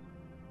shit.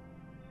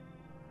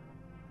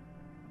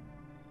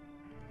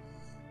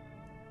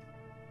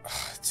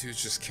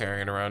 Dude's just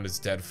carrying around his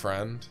dead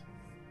friend.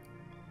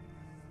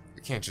 I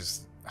can't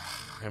just...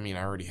 I mean,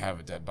 I already have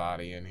a dead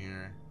body in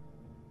here.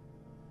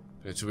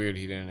 But it's weird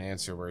he didn't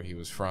answer where he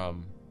was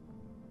from.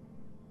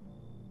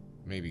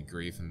 Maybe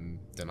grief and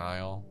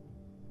denial.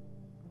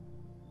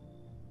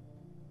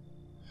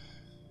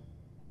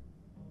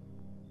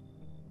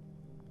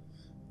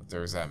 But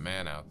there's that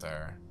man out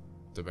there.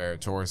 The bare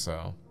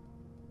torso.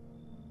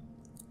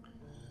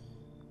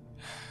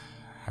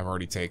 I've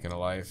already taken a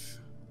life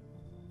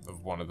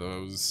of one of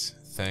those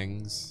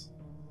things.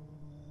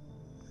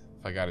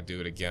 If I gotta do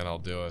it again, I'll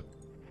do it.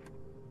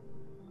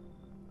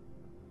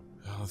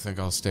 I don't think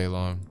I'll stay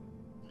long.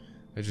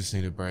 I just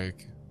need a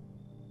break.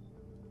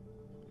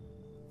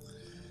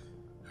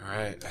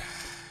 Alright.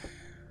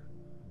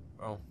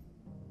 Oh.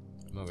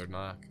 Another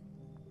knock.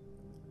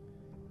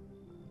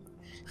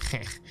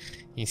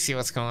 You see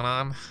what's going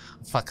on?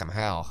 Fucking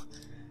hell.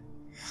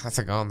 What's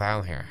it going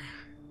down here?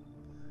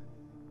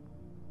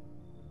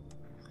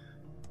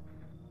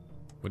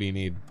 What do you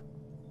need?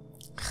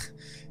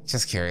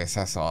 Just curious,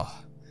 that's all.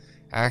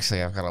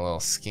 Actually, I've got a little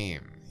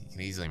scheme. You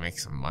can easily make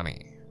some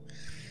money.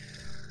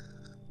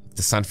 With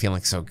the sun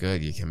feeling so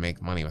good, you can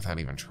make money without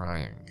even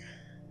trying.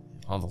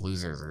 All the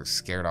losers are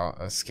scared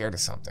of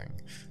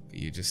something, but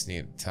you just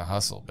need to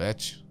hustle,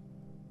 bitch.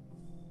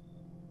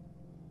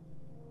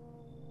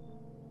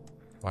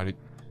 Why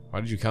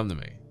did you come to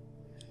me?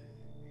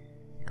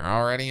 You're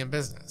already in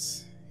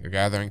business. You're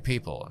gathering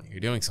people. You're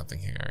doing something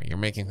here. You're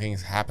making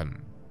things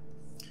happen.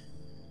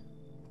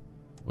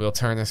 We'll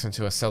turn this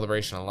into a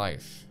celebration of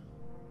life.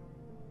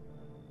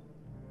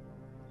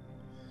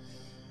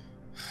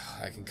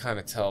 I can kind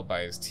of tell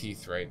by his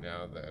teeth right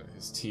now that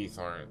his teeth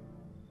aren't,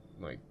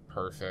 like,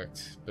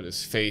 perfect, but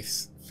his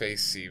face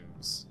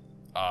seems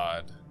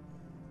odd.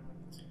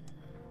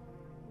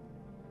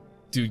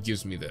 Dude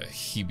gives me the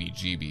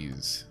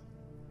heebie-jeebies.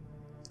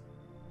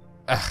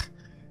 Ugh,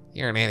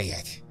 you're an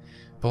idiot.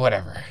 But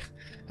whatever.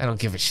 I don't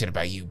give a shit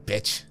about you,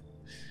 bitch.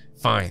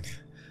 Fine.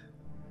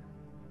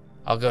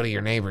 I'll go to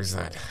your neighbors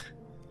then.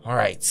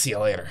 Alright, see you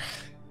later.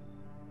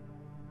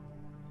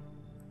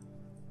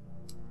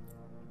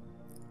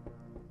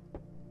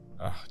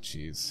 Oh,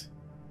 jeez.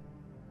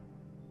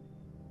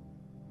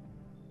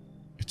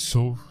 It's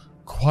so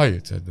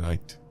quiet at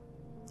night.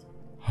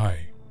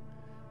 Hi.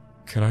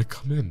 Can I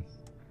come in?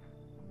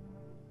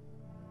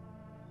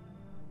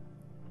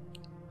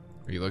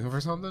 Are you looking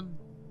for something?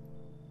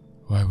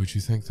 Why would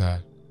you think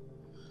that?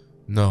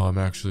 No, I'm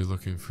actually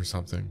looking for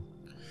something.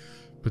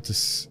 But the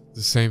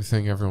same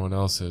thing everyone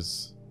else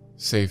is.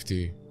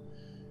 Safety.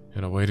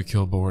 And a way to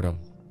kill boredom.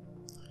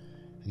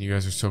 And you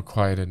guys are so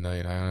quiet at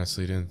night, I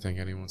honestly didn't think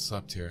anyone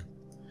slept here.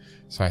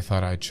 So I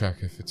thought I'd check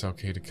if it's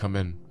okay to come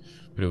in,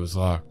 but it was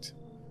locked.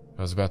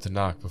 I was about to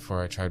knock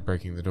before I tried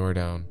breaking the door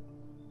down.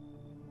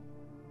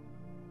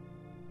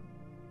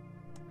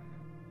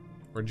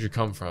 Where did you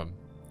come from?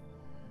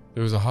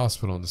 There was a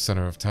hospital in the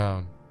center of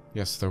town.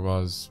 Yes, there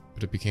was,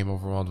 but it became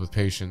overwhelmed with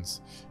patients,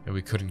 and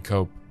we couldn't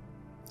cope.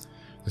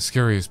 The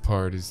scariest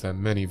part is that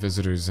many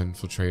visitors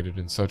infiltrated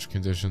in such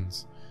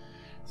conditions.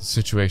 The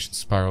situation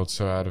spiraled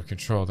so out of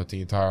control that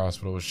the entire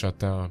hospital was shut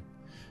down.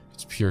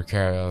 It's pure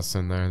chaos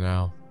in there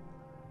now.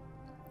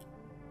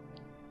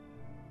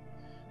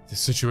 The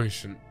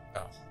situation...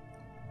 Oh.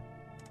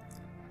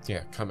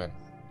 Yeah, come in.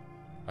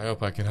 I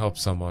hope I can help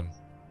someone.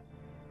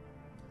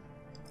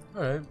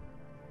 Alright.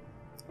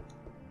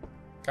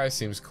 Guy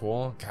seems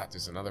cool. God,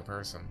 there's another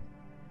person.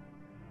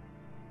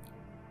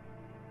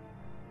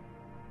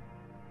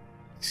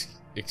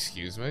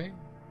 Excuse me?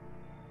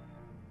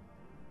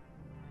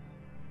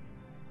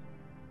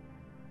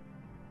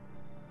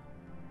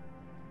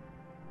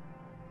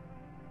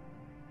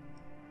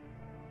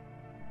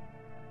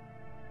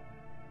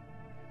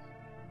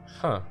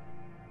 Huh.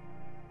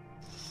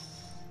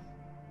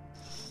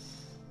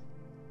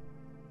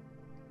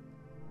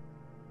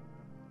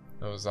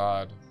 That was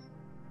odd.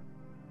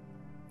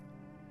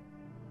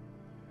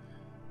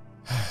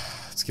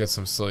 Let's get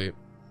some sleep.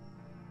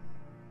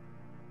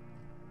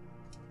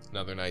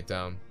 Another night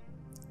down.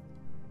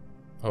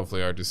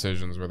 Hopefully our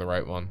decisions were the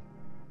right one.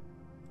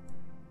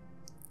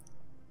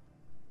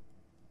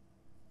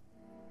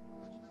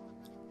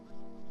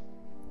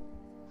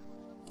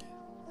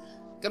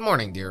 Good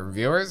morning, dear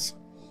viewers.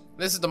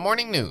 This is the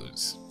morning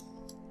news.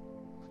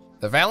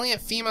 The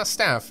valiant FEMA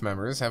staff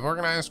members have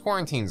organized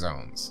quarantine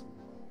zones.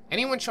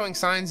 Anyone showing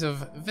signs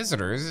of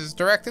visitors is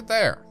directed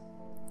there.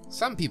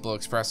 Some people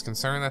express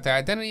concern that the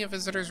identity of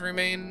visitors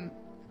remain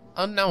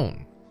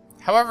unknown.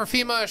 However,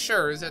 FEMA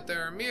assures that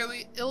there are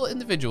merely ill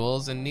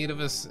individuals in need of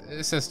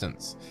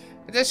assistance.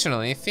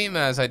 Additionally, FEMA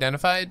has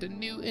identified a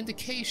new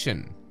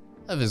indication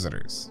of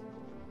visitors: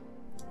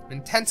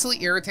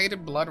 intensely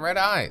irritated blood red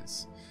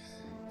eyes.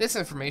 This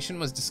information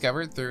was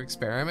discovered through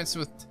experiments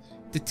with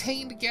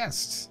detained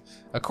guests.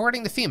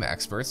 According to FEMA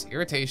experts,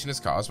 irritation is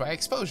caused by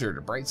exposure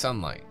to bright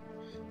sunlight.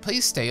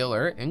 Please stay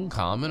alert and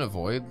calm and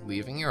avoid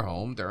leaving your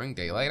home during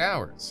daylight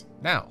hours.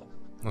 Now,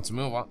 let's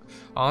move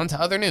on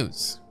to other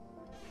news.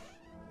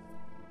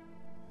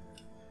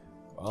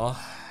 Well,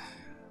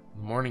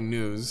 the morning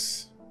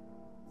news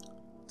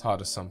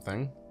taught us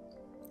something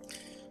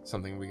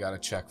we gotta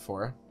check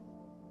for.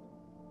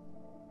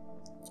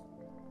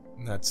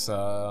 And that's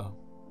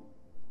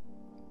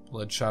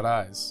bloodshot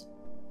eyes.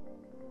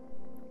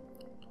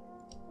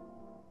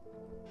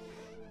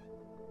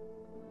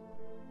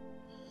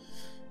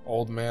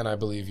 Old man, I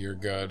believe you're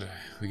good.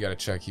 We gotta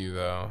check you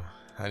though.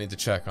 I need to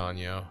check on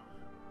you.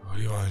 What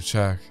do you want to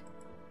check?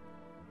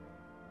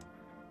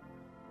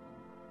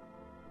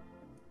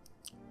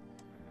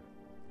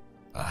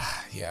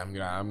 Yeah, I'm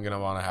gonna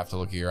want to have to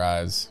look at your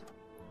eyes.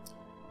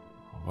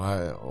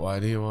 Why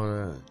do you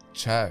want to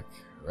check?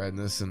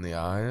 Redness in the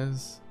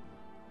eyes?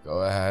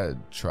 Go ahead,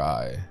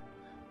 try.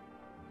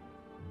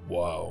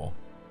 Whoa.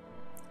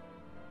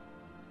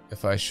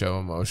 If I show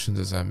emotion,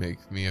 does that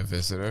make me a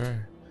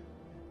visitor?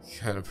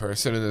 Can a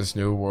person in this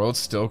new world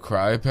still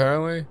cry,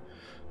 apparently?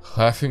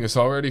 Laughing is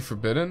already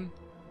forbidden?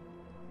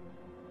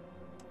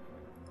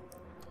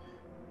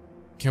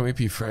 Can we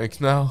be frank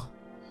now?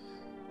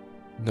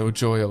 No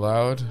joy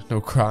allowed, no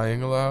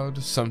crying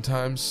allowed.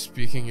 Sometimes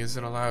speaking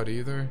isn't allowed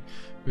either.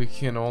 We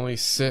can only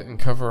sit and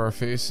cover our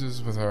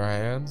faces with our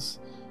hands.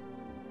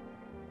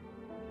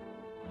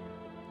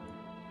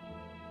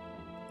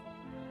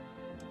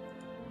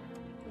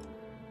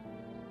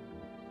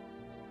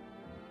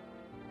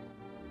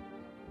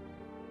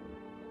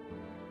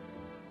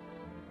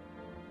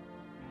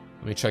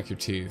 Let me check your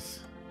teeth.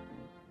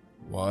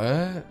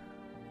 What?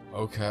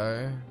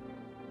 Okay.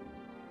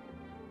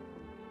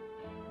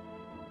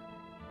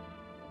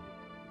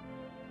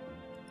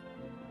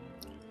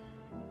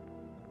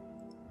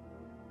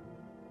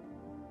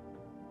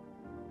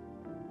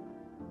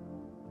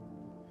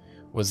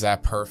 Was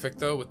that perfect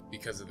though,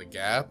 because of the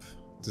gap?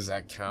 Does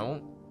that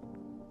count?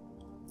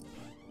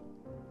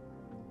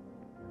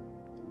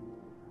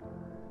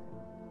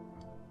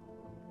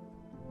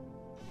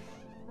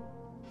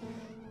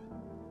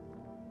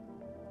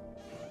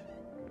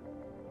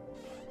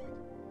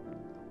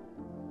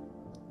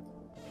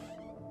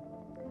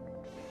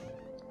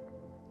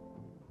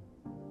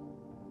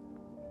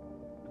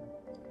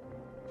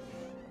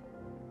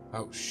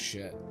 Oh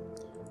shit.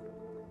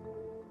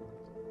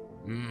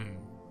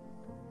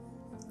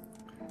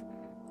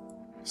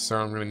 Sir,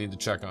 I'm gonna need to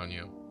check on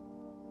you.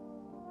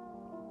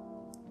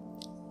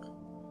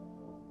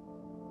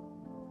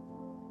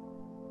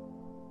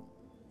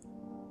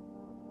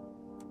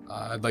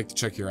 I'd like to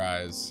check your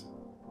eyes.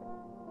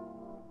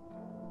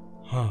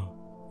 Huh.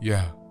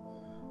 Yeah.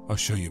 I'll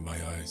show you my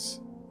eyes.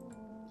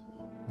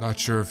 Not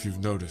sure if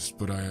you've noticed,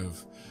 but I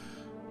have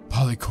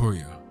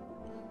polychoria.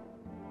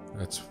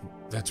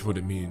 That's what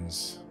it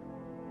means.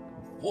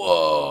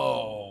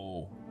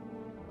 Whoa!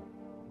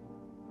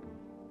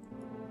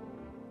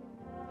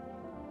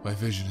 My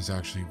vision is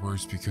actually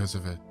worse because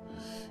of it.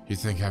 You'd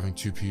think having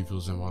two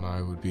pupils in one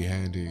eye would be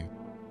handy,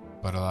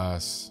 but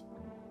alas.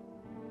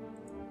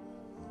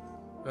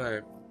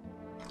 Alright.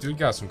 Dude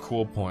got some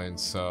cool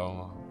points,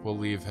 so we'll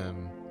leave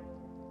him.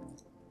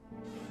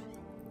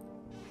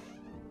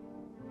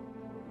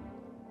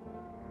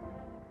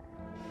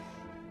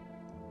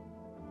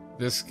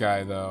 This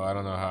guy, though, I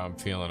don't know how I'm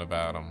feeling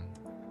about him.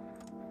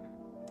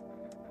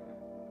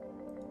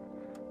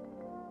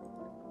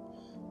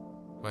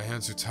 My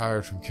hands are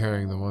tired from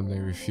carrying the one they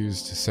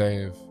refused to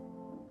save.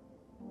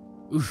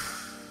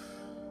 Oof.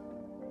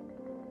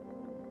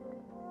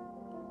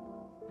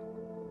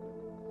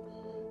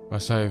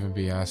 Must I even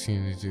be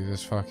asking you to do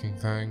this fucking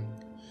thing?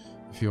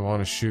 If you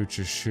want to shoot,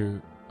 just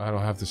shoot. I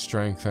don't have the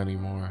strength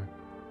anymore.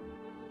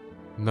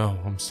 No,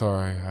 I'm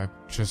sorry. I'm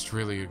just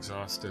really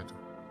exhausted.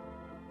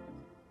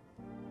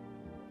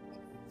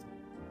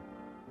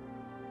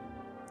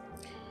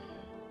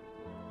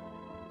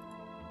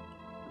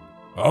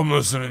 I'm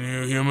listening to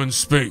you humans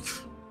speak.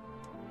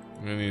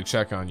 I'm gonna need to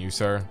check on you,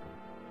 sir.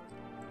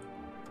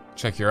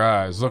 Check your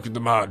eyes. Look into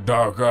my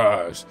dark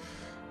eyes.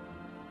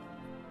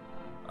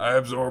 I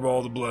absorb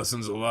all the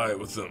blessings of light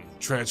with them,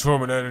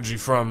 transforming energy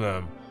from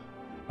them.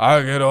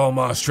 I get all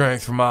my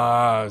strength from my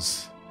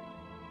eyes.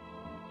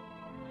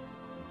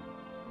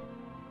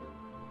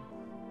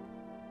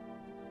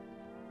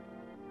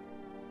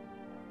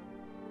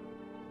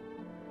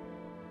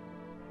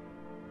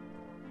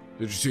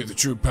 Did you see the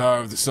true power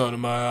of the sun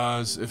in my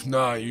eyes? If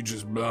not, you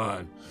just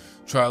blind.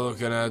 Try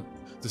looking at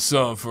the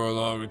sun for a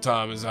longer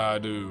time as I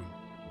do.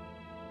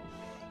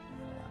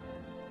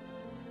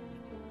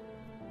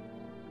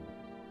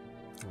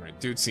 Alright,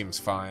 dude seems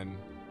fine.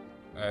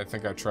 I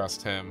think I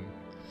trust him.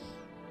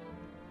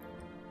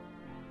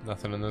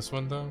 Nothing in this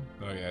window?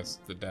 Oh yeah, it's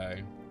the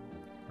day.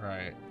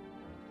 Right.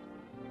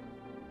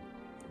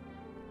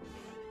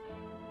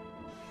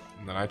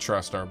 And then I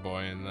trust our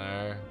boy in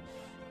there.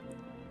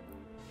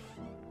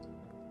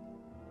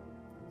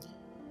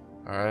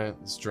 Alright,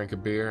 let's drink a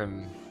beer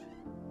and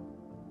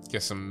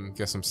get some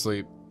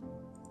sleep.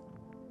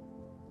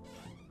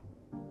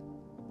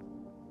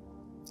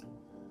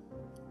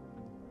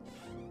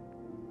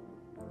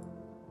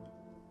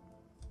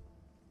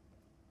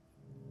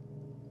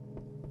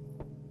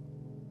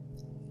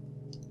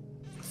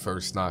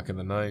 First knock of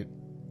the night.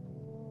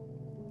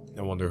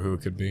 I wonder who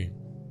it could be.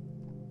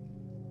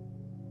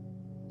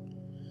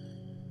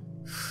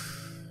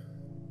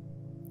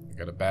 I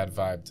got a bad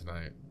vibe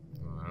tonight.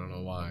 I don't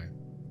know why.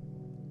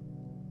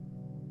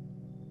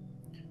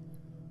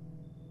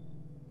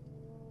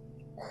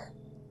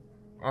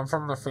 I'm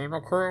from the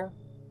FEMA crew.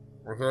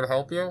 We're here to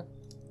help you.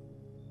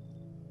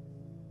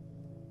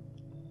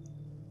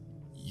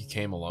 You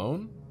came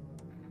alone?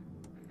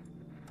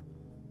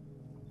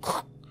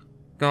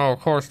 No, of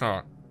course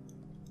not.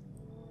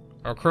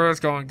 Our crew is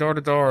going door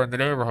to door in the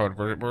neighborhood.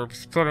 We're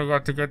splitting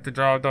up to get the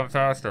job done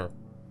faster.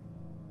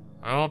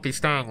 I won't be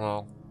staying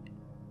long.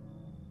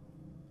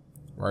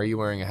 Why are you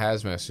wearing a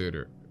hazmat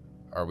suit?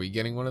 Are we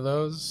getting one of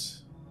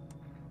those?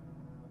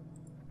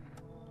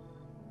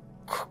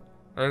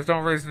 There's no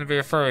reason to be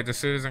afraid. The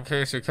suit is in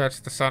case you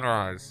catch the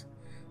sunrise.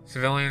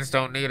 Civilians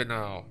don't need it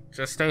now.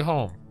 Just stay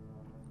home.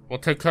 We'll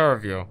take care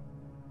of you.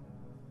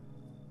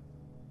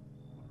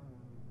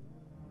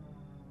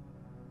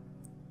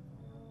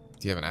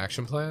 Do you have an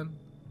action plan?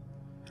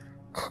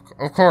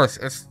 Of course.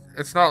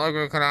 It's not like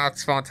we can act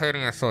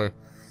spontaneously.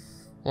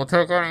 We'll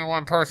take only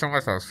one person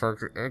with us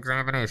for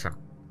examination.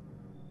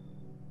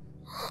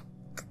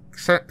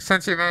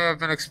 Since you may have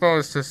been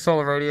exposed to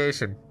solar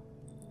radiation,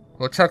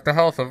 we'll check the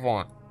health of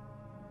one.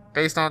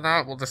 Based on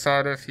that, we'll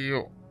decide if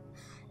you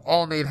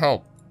all need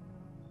help.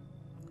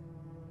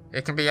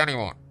 It can be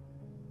anyone.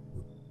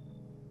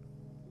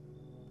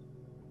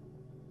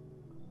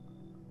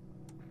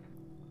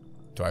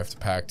 Do I have to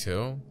pack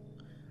too?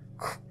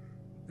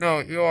 No,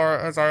 you are,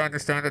 as I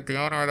understand it, the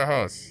owner of the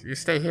house. You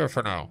stay here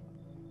for now.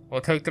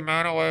 We'll take the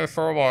man away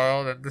for a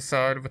while, then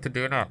decide what to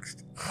do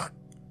next.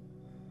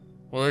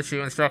 We'll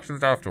issue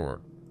instructions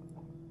afterward.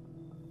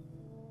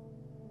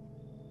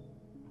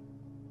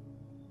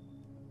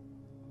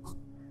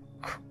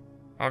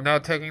 I'm now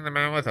taking the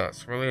man with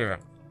us. We're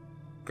leaving.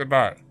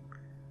 Goodbye.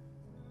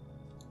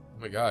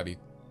 Oh my god, he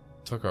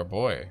took our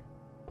boy.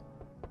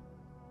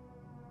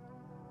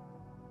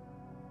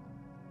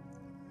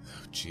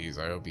 Oh, jeez,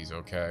 I hope he's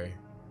okay.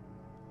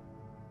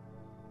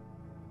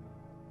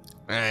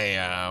 Hey,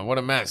 what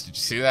a mess. Did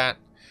you see that?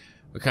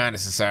 What kind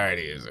of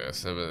society is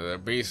this?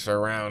 The beasts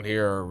around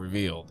here are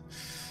revealed.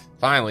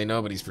 Finally,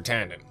 nobody's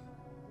pretending.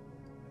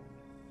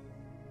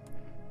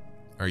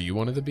 Are you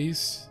one of the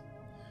beasts?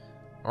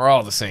 We're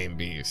all the same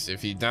beast.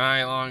 If you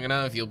die long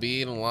enough, you'll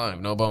be eaten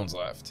alive. No bones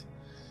left.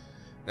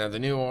 Now, the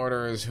new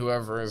order is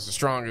whoever is the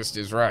strongest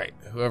is right.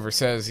 Whoever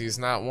says he's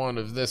not one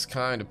of this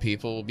kind of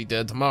people will be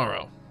dead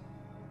tomorrow.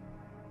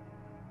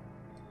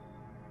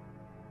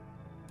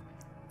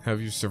 Have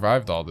you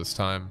survived all this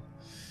time?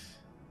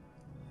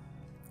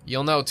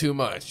 You'll know too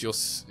much. You'll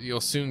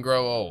soon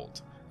grow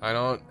old. I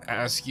don't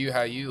ask you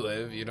how you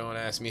live. You don't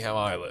ask me how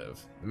I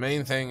live. The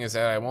main thing is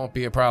that I won't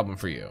be a problem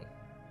for you.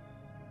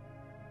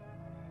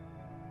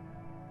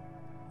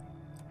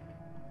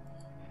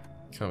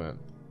 Come in.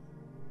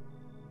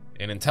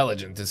 An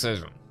intelligent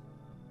decision.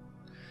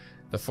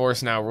 The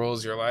Force now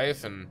rules your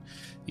life, and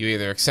you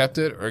either accept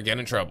it or get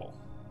in trouble.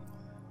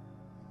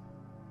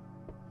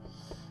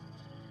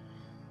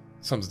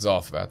 Something's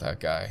off about that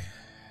guy.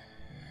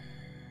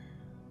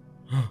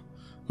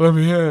 Let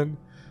me in.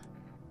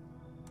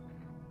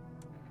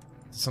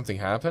 Did something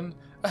happen?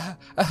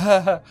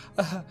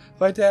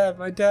 My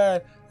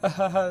dad.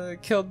 They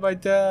killed my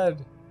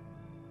dad.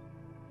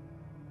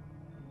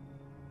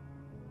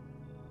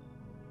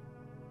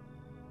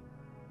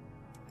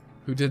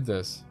 Who did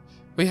this?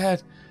 We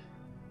had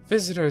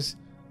visitors.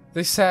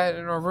 They sat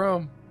in our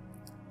room.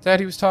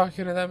 Daddy was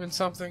talking to them and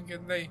something,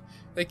 and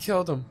they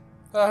killed him.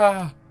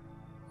 Our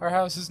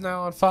house is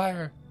now on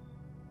fire.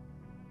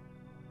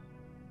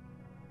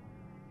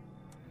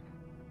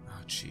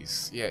 Oh,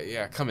 jeez.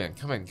 Yeah, come in.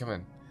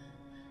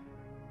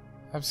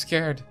 I'm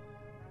scared.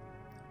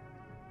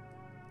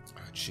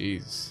 Oh,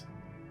 jeez.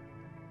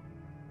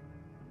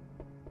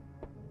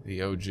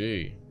 The OG.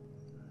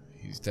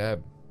 He's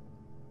dead.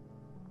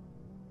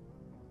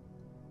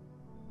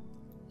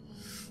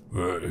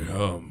 Hey,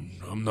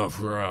 I'm not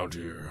from around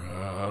here.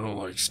 I don't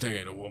like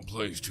staying in one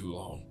place too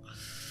long.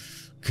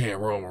 Can't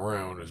roam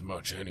around as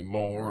much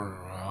anymore.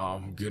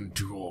 I'm getting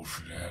too old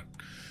for that.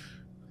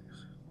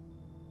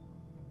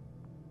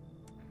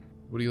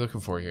 What are you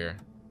looking for here?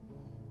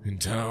 In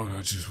town,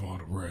 I just want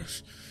to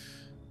rest.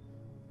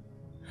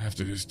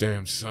 After this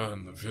damn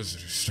sun, the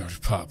visitors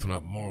started popping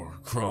up more,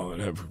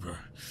 crawling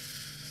everywhere.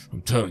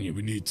 I'm telling you,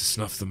 we need to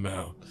snuff them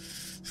out.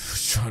 They're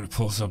trying to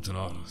pull something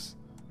on us.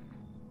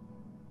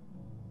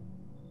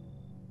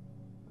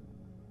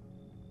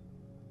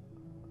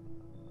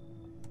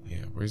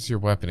 Yeah, where's your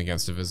weapon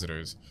against the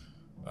visitors?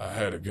 I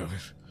had a gun.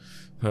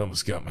 I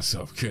almost got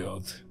myself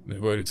killed. They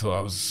waited till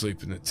I was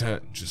asleep in the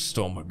tent and just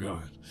stole my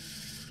gun.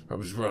 I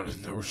was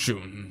running, they were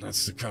shooting.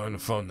 That's the kind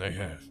of fun they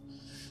have.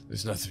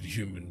 There's nothing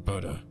human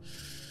but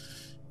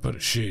a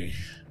she.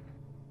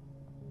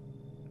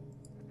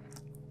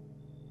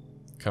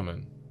 Come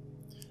in.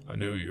 I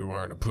knew you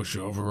weren't a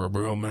pushover or a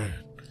real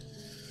man.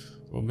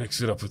 We'll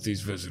mix it up with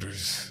these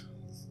visitors.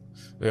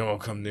 They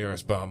won't come near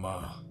us by a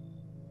mile.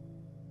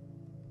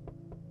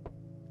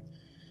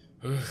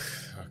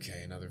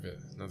 Okay, another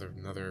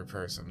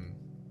person.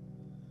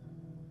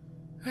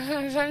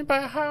 Is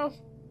anybody home?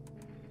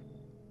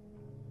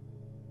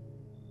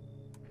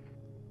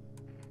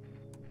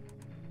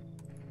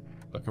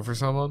 Looking for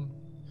someone?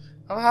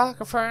 I'm not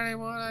looking for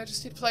anyone. I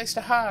just need a place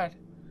to hide.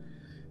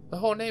 The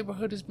whole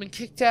neighborhood has been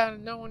kicked out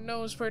and no one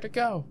knows where to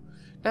go.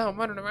 Now I'm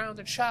running around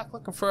in shock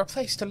looking for a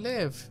place to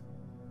live.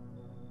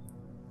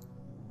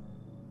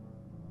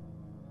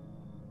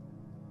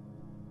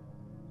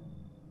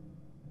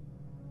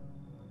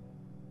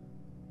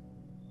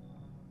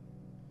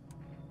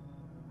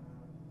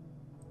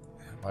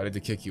 Why did they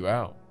kick you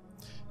out?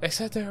 They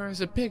said there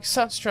was a big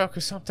sunstroke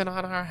or something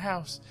on our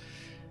house.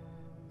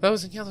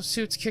 Those in yellow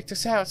suits kicked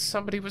us out.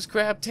 Somebody was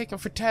grabbed, taken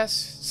for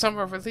tests. Some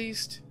were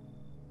released.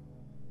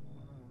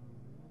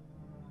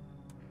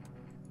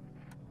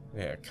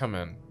 Yeah, come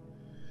in.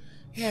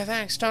 Yeah,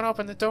 thanks. Don't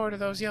open the door to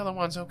those yellow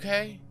ones,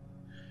 okay?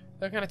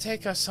 They're gonna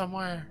take us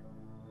somewhere.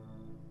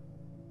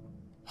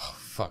 Oh,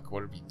 fuck, what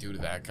did we do to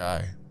that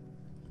guy?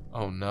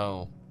 Oh,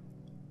 no.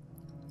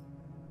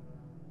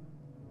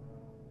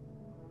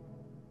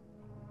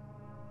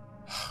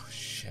 Oh,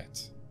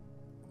 shit.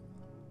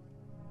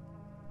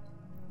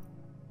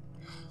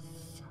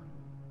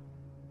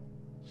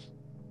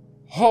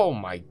 Oh,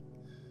 my...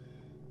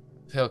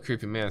 Pale,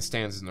 creepy man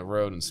stands in the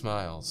road and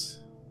smiles.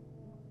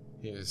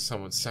 He has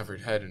someone's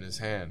severed head in his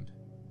hand,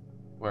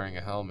 wearing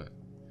a helmet.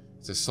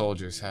 It's a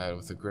soldier's head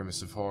with a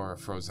grimace of horror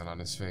frozen on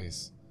his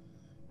face.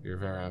 You're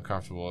very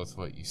uncomfortable with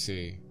what you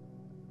see.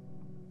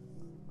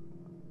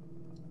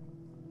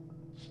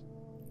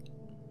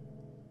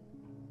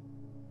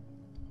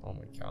 Oh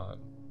my god.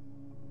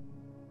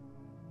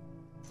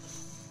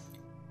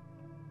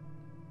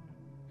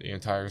 The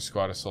entire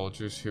squad of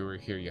soldiers who were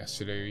here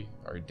yesterday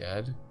are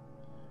dead.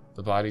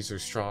 The bodies are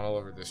strewn all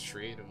over the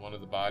street, and one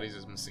of the bodies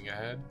is missing a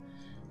head.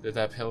 Did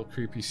that pale,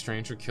 creepy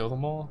stranger kill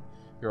them all?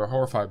 You're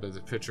horrified by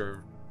the picture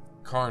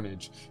of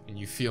carnage, and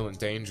you feel in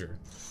danger.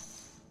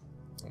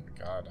 Oh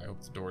my god, I hope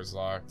the door is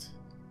locked.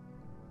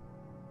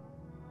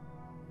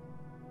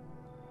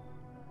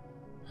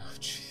 Oh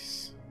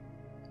jeez.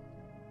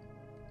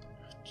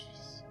 Oh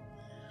jeez.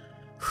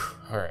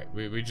 Alright,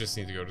 we just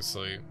need to go to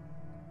sleep.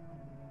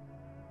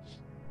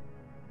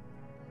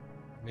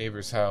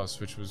 Neighbor's house,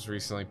 which was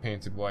recently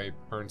painted white,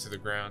 burned to the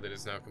ground. It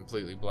is now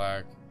completely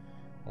black.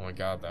 Oh my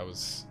god, that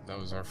was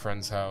our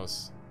friend's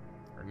house.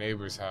 Our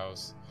neighbor's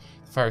house.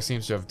 The fire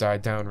seems to have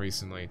died down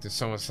recently. Did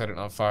someone set it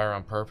on fire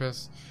on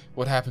purpose?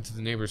 What happened to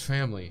the neighbor's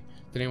family?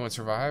 Did anyone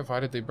survive? Why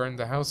did they burn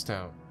the house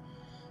down?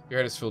 Your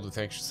head is filled with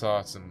anxious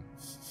thoughts and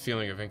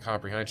feeling of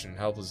incomprehension and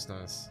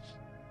helplessness.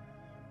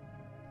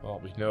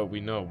 Well, we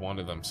know one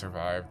of them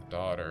survived, the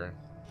daughter.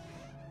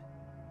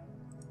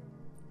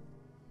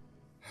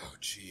 Oh,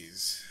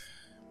 jeez.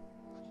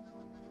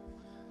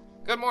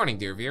 Good morning,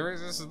 dear viewers.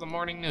 This is the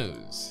morning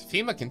news.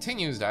 FEMA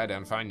continues to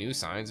identify new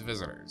signs of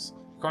visitors.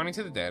 According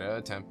to the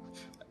data,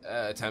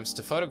 attempts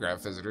to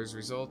photograph visitors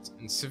result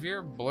in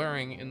severe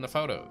blurring in the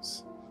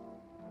photos.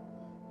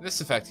 This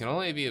effect can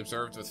only be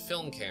observed with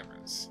film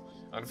cameras.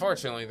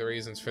 Unfortunately, the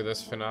reasons for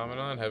this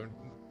phenomenon have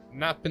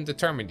not been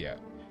determined yet.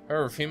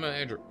 However,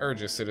 FEMA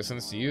urges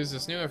citizens to use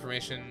this new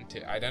information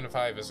to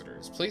identify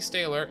visitors. Please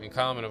stay alert and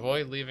calm and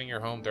avoid leaving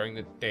your home during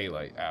the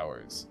daylight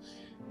hours.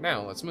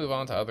 Now, let's move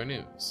on to other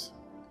news.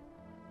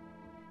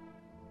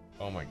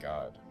 Oh my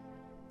god.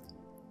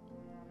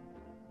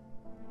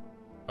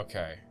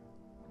 Okay.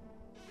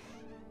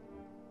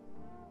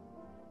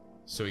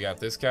 So we got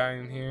this guy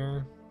in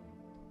here.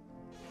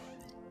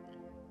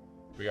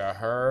 We got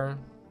her.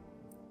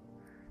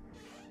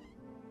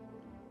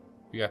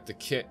 We got the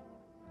kid.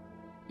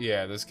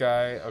 Yeah, this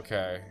guy.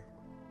 Okay.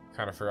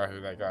 Kind of forgot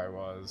who that guy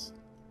was.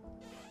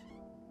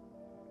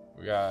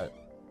 We got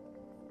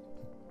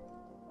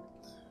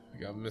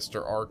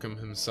Mr. Arkham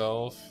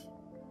himself.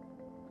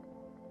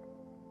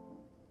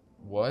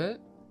 What?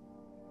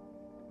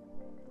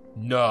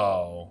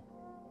 No.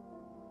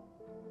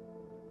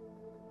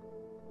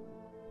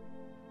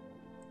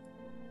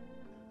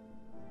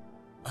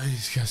 I need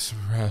to get some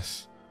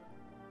rest.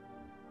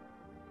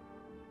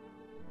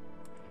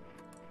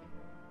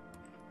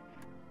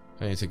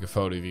 I need to take a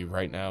photo of you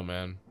right now,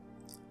 man.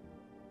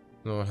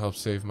 No one helped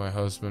save my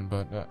husband,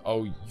 but...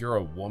 oh, you're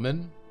a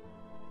woman?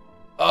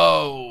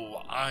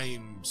 Oh,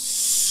 I'm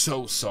so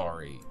so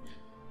sorry.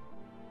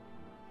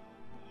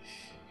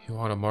 You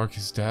want to mark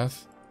his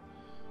death?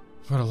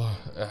 What a lot.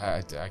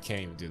 I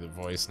can't even do the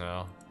voice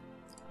now.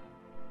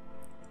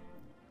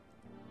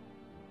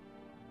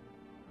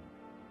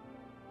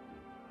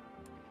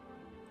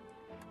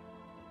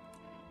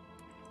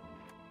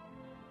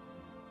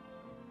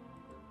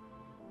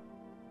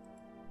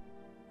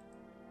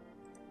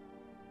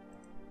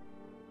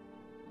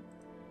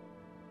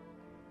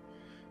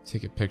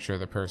 Take a picture of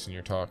the person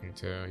you're talking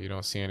to. You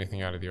don't see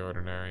anything out of the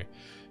ordinary.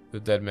 The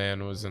dead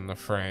man was in the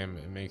frame.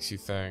 It makes you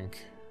think.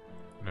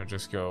 Now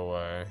just go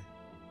away.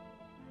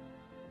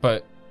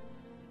 But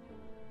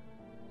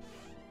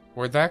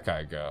where'd that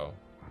guy go?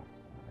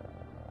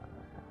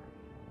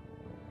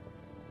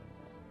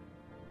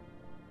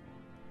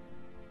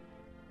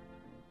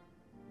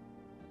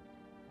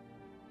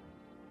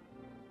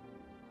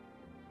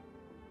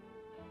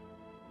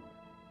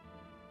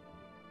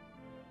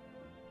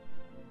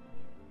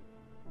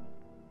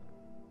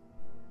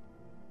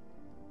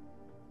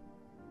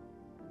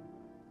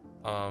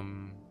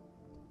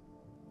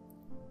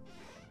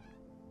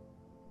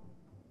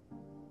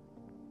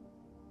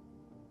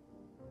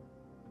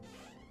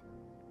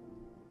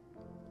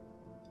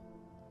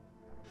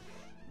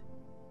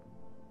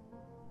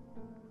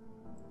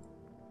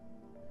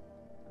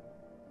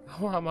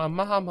 I want my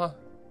mama.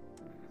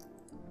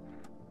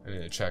 I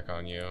need to check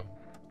on you.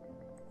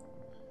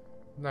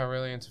 I'm not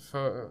really into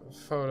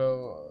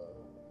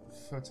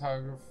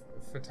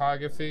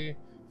photography.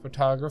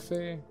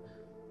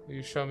 Will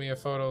you show me a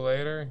photo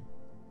later?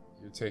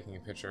 You're taking a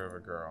picture of a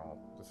girl.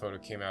 The photo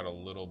came out a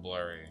little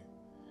blurry.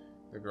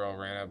 The girl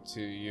ran up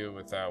to you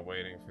without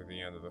waiting for the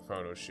end of the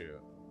photo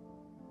shoot.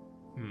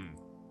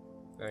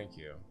 Thank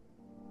you.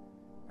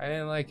 I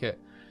didn't like it.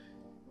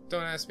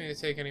 Don't ask me to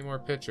take any more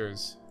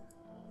pictures.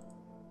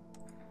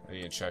 I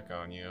need to check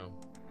on you.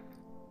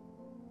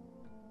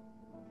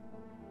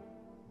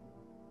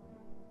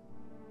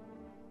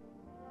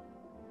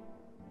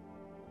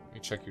 Let me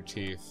check your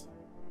teeth.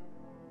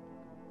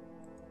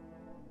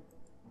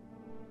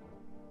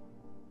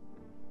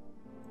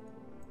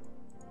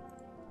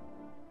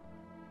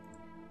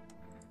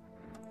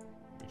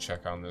 Let me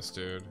check on this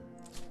dude.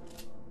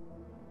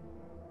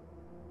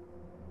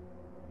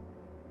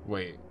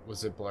 Wait,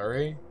 was it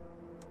blurry?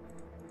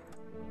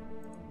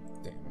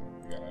 Damn,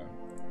 we gotta...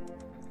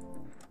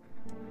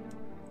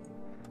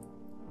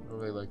 I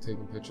really like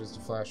taking pictures.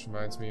 The flash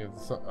reminds me of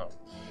the oh.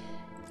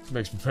 It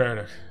makes me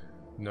panic.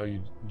 No,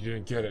 you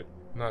didn't get it.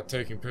 I'm not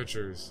taking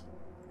pictures.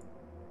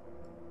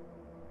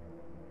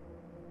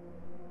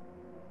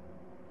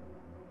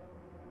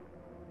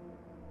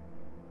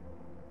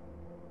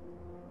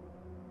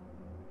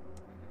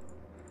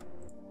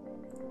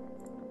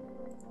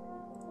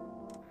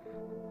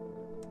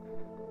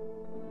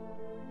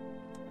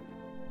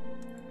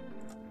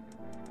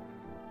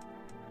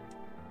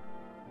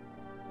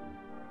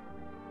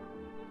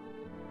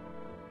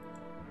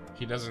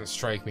 He doesn't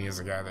strike me as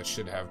a guy that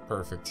should have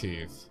perfect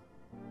teeth.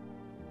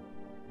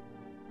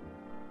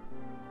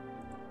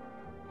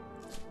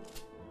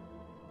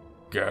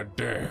 God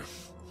damn.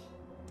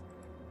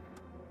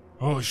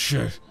 Holy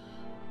shit.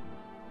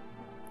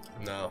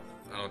 No,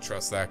 I don't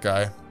trust that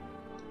guy.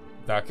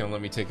 Not gonna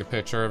let me take a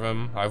picture of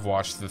him. I've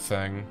watched the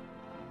thing.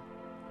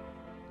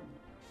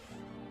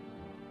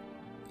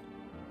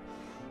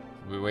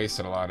 We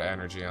wasted a lot of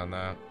energy on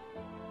that.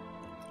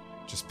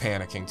 Just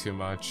panicking too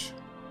much.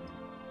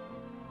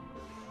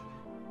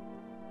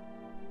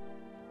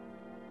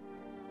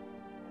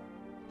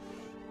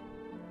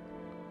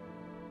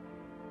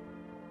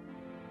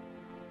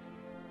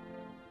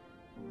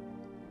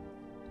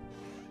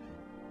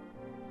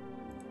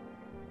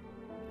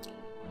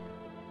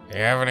 You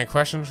have any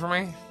questions for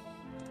me?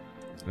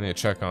 I need to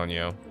check on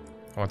you.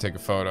 I want to take a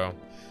photo.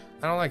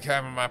 I don't like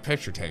having my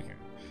picture taken.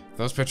 If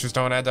those pictures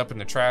don't end up in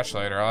the trash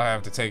later, I'll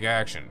have to take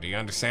action. Do you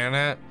understand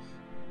that?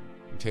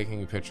 I'm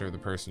taking a picture of the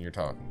person you're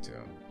talking to.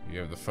 You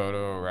have the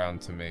photo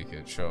around to make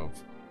it show up.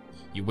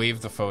 You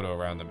wave the photo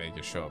around to make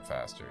it show up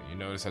faster. You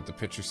notice that the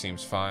picture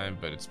seems fine,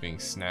 but it's being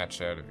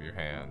snatched out of your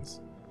hands.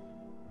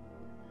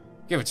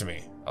 Give it to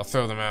me. I'll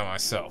throw them out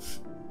myself.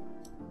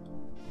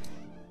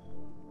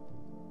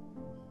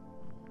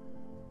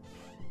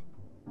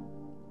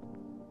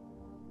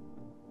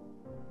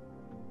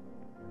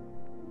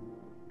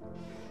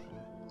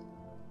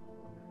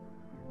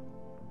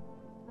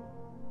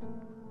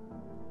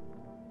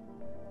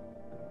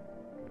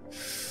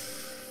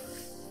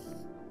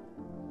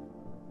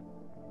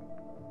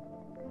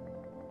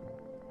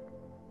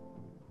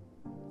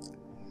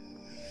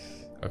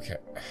 Okay.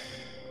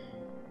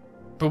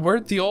 But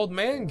where'd the old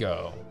man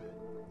go?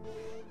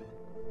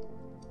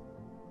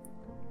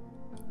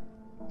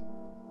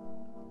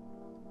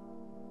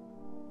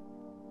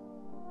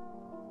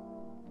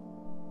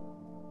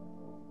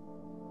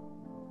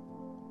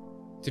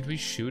 Did we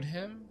shoot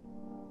him?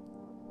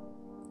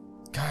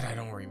 God, I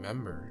don't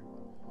remember.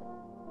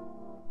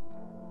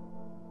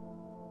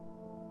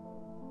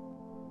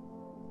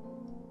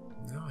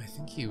 No, I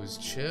think he was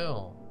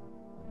chill.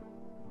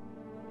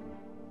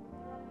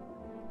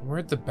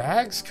 Where'd the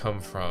bags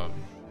come from?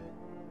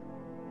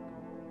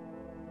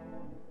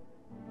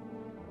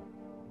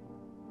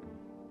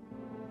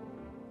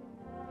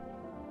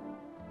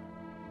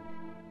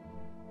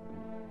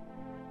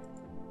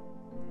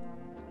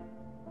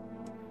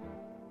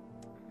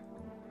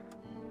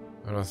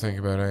 I don't think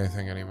about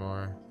anything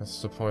anymore. That's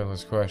the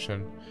pointless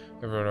question.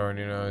 Everyone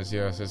already knows,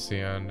 yes, it's the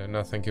end, and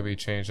nothing can be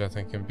changed,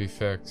 nothing can be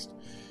fixed.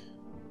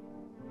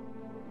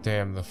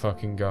 Damn the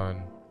fucking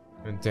gun.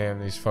 And damn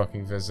these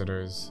fucking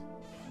visitors.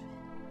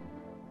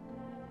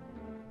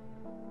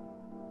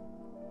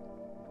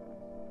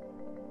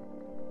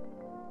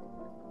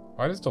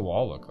 Why does the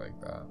wall look like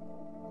that?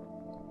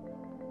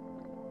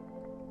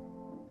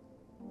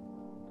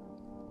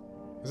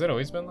 Has it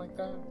always been like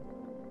that?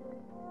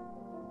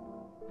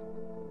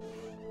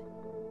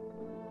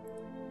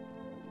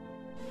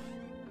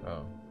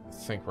 Oh, I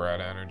think we're out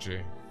of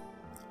energy.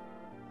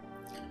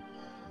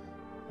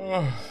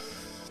 Oh,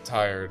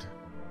 tired.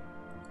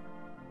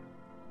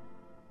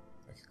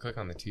 I can click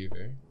on the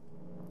TV.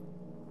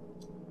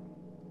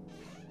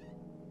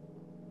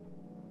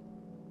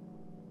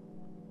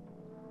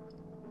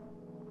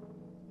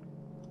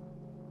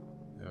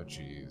 Oh,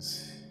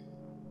 jeez.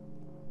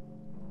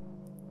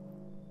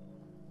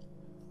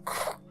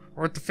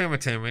 We're at the FEMA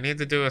team. We need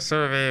to do a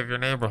survey of your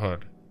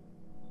neighborhood.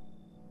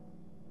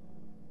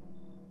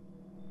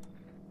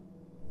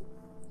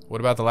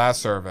 What about the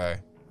last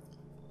survey?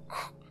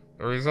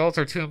 The results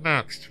are too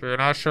mixed. We are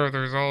not sure of the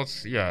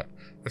results yet.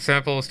 The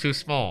sample is too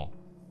small.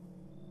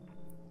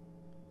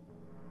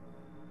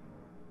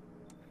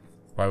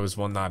 Why was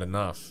one not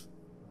enough?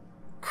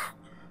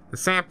 The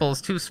sample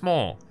is too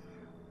small.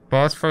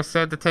 Boss first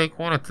said to take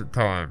one at a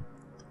time.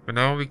 But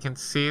now we can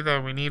see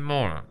that we need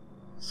more.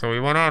 So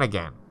we went out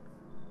again.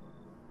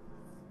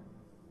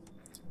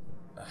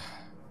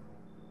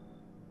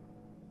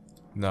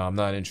 No, I'm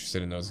not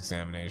interested in those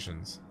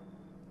examinations.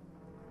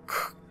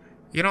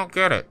 You don't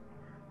get it.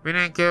 We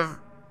didn't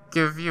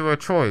give you a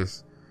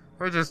choice.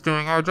 We're just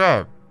doing our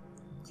job.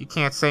 You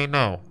can't say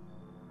no.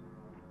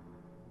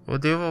 We'll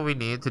do what we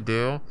need to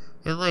do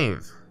and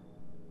leave.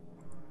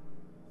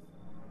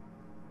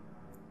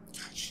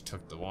 She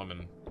took the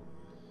woman.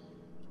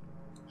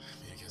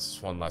 I guess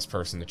it's one less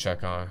person to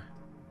check on.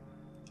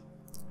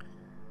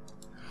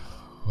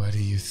 What do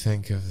you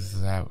think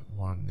of that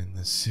one in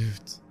the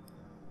suit?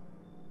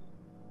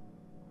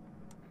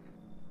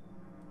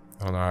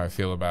 I don't know how I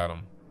feel about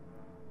him.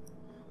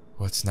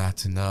 What's not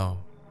to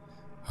know?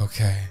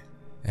 Okay.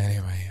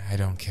 Anyway, I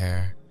don't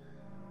care.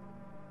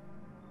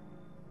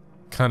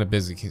 Kind of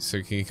busy,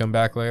 so can you come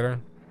back later?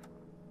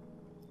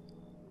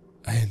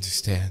 I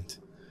understand.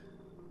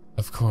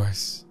 Of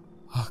course.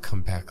 I'll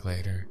come back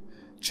later.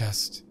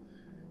 Just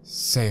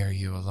say, are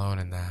you alone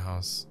in the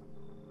house?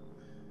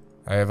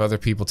 I have other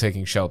people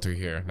taking shelter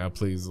here. Now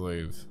please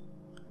leave.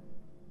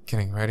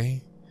 Getting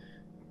ready?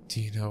 Do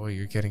you know what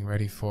you're getting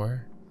ready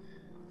for?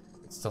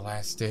 It's the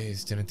last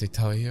days, didn't they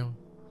tell you?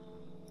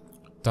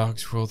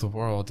 Dogs rule the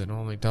world, and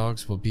only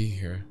dogs will be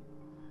here.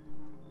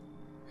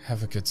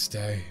 Have a good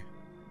stay.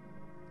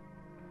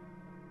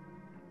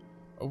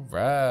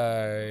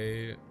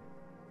 Alright.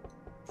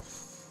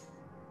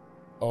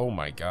 Oh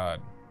my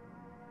god.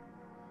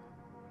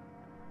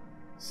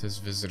 Says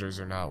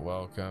visitors are not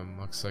welcome.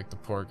 Looks like the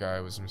poor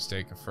guy was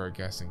mistaken for a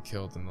guest and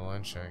killed in the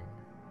lynching.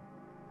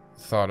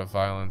 The thought of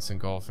violence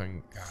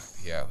engulfing... God,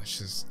 yeah, let's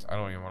just... I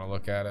don't even want to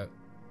look at it.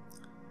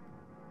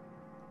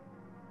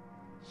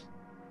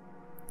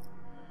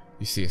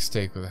 You see a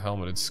stake with a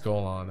helmeted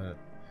skull on it.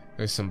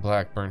 There's some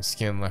black burnt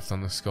skin left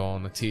on the skull,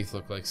 and the teeth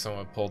look like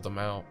someone pulled them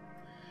out.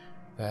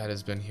 The head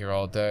has been here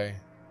all day.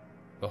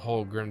 The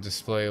whole grim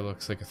display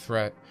looks like a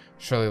threat,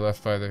 surely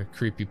left by the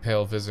creepy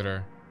pale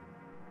visitor.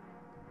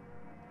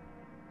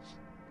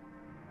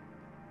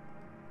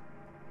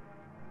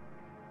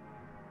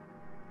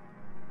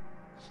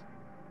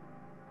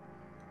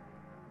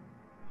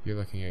 You're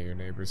looking at your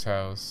neighbor's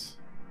house.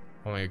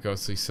 Only a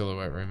ghostly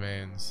silhouette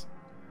remains.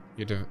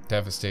 You're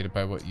devastated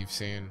by what you've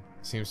seen.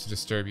 It seems to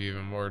disturb you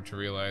even more to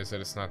realize that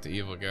it's not the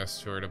evil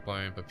guests who are to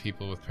blame, but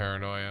people with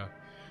paranoia.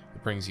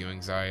 It brings you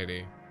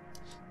anxiety.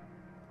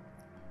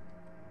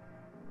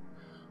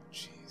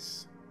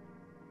 Jeez.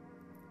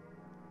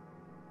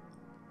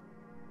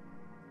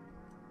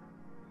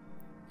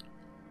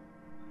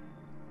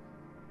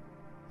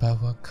 But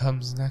what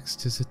comes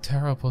next is a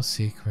terrible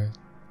secret.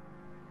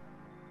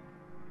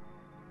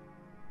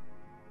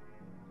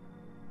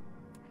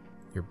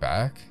 You're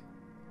back?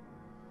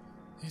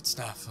 It's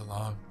not for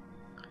long.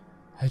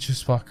 I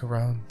just walk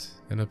around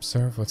and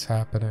observe what's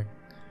happening.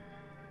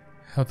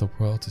 How the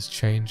world is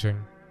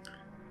changing.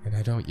 And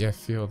I don't yet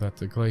feel that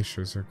the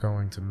glaciers are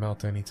going to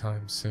melt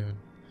anytime soon.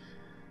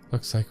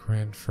 Looks like we're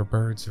in for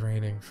birds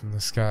raining from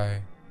the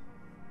sky.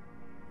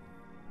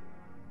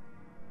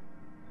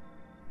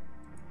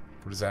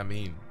 What does that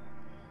mean?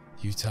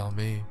 You tell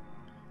me.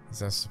 Is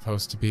that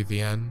supposed to be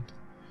the end?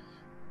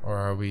 Or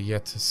are we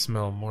yet to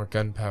smell more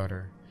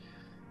gunpowder?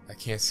 I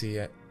can't see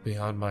it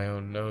beyond my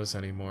own nose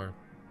anymore.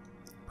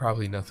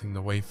 Probably nothing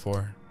to wait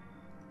for.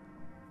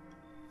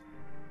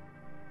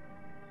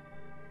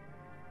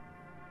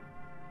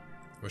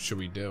 What should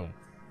we do?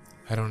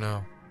 I don't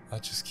know. I'll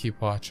just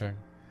keep watching.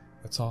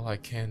 That's all I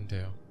can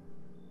do.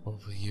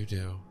 What will you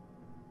do?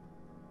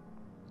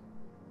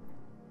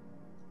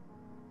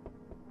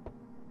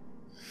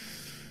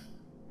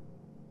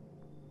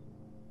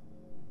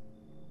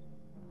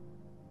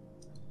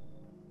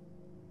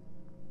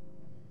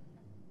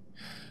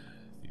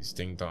 These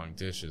ding-dong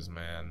dishes,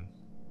 man.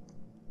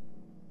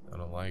 I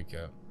don't like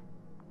it.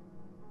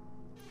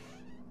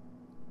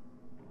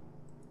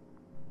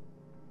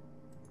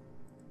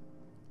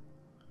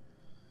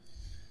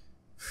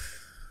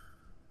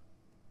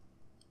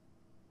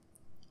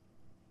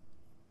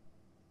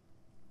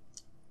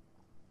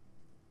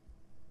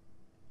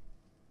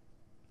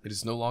 It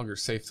is no longer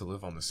safe to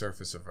live on the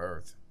surface of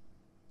Earth.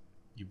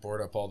 You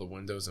board up all the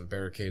windows and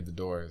barricade the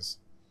doors.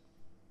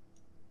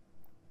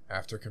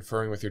 After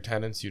conferring with your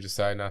tenants, you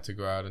decide not to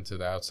go out into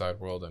the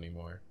outside world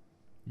anymore.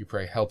 You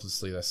pray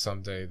helplessly that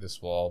someday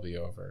this will all be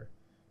over,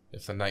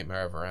 if the nightmare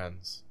ever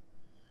ends.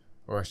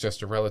 Or it's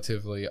just a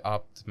relatively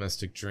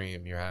optimistic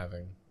dream you're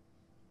having.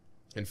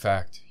 In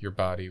fact, your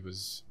body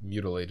was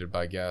mutilated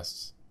by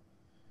guests,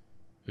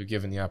 who,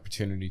 given the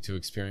opportunity to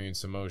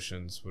experience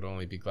emotions, would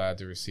only be glad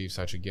to receive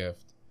such a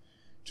gift,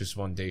 just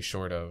one day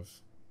short of.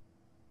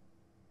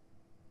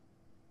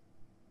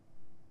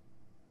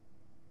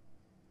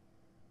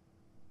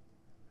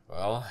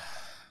 Well,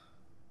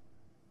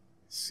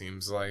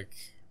 seems like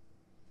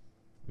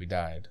we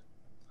died.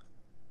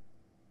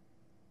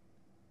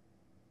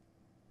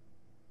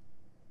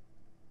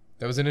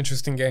 That was an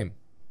interesting game.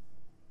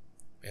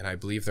 And I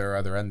believe there are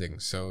other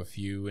endings. So if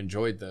you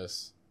enjoyed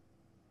this,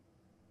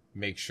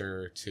 make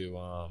sure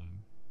to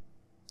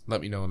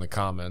let me know in the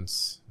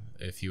comments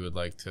if you would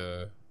like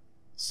to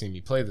see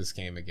me play this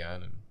game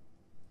again and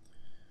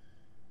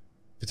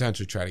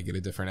potentially try to get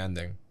a different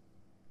ending.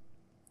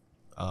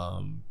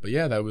 But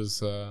yeah, that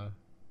was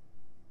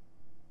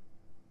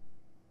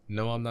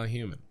No, I'm Not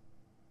Human.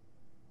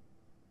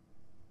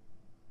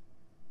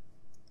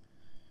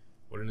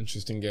 What an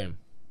interesting game.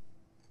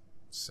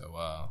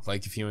 So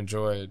like if you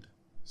enjoyed,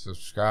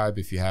 subscribe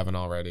if you haven't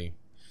already,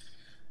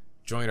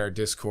 join our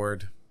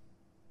Discord.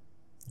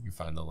 You can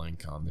find the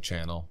link on the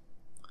channel.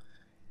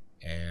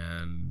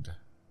 And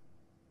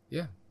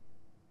yeah,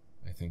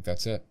 I think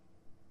that's it.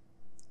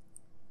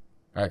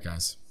 All right,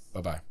 guys.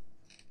 Bye-bye.